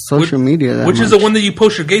use social media that Which much. is the one that you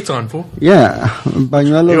post your gates on, fool? Yeah,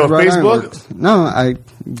 Banuelos. You on Facebook? Works. No, I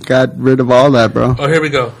got rid of all that, bro. Oh, here we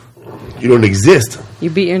go. You don't exist. You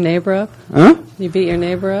beat your neighbor up? Huh? You beat your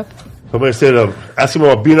neighbor up? Somebody said, ask him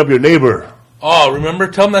about beating up your neighbor. Oh, remember?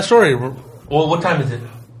 Tell him that story. Well, what time is it?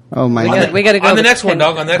 Oh my god! We gotta go on the next one,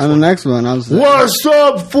 dog. On the next On the one. next one, I was. What's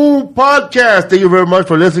up, Fool Podcast? Thank you very much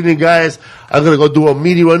for listening, guys. I'm going to go do a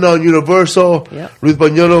meeting right now on Universal. Yep. Luis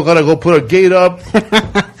Banuelos got to go put a gate up.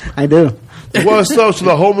 I do. What's up to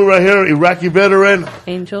the homie right here, Iraqi veteran,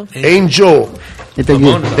 Angel. Angel. Hey, thank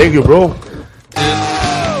you. Thank you, bro.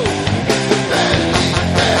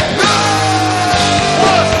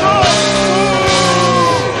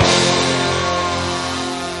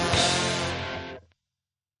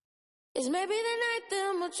 It's maybe the night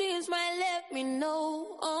that my dreams might let me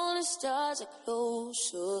know. All the stars are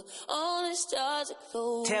closer. All the stars are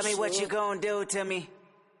closer. Tell me what you gonna do to me.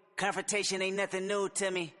 Confrontation ain't nothing new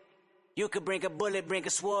to me. You could bring a bullet, bring a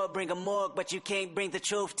sword, bring a morgue, but you can't bring the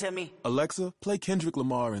truth to me. Alexa, play Kendrick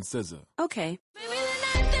Lamar and SZA. Okay. Maybe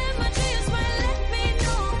the night that my dreams might let me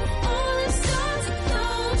know. All the stars are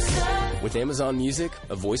closer. With Amazon Music,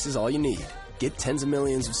 a voice is all you need. Get tens of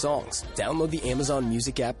millions of songs. Download the Amazon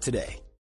Music app today.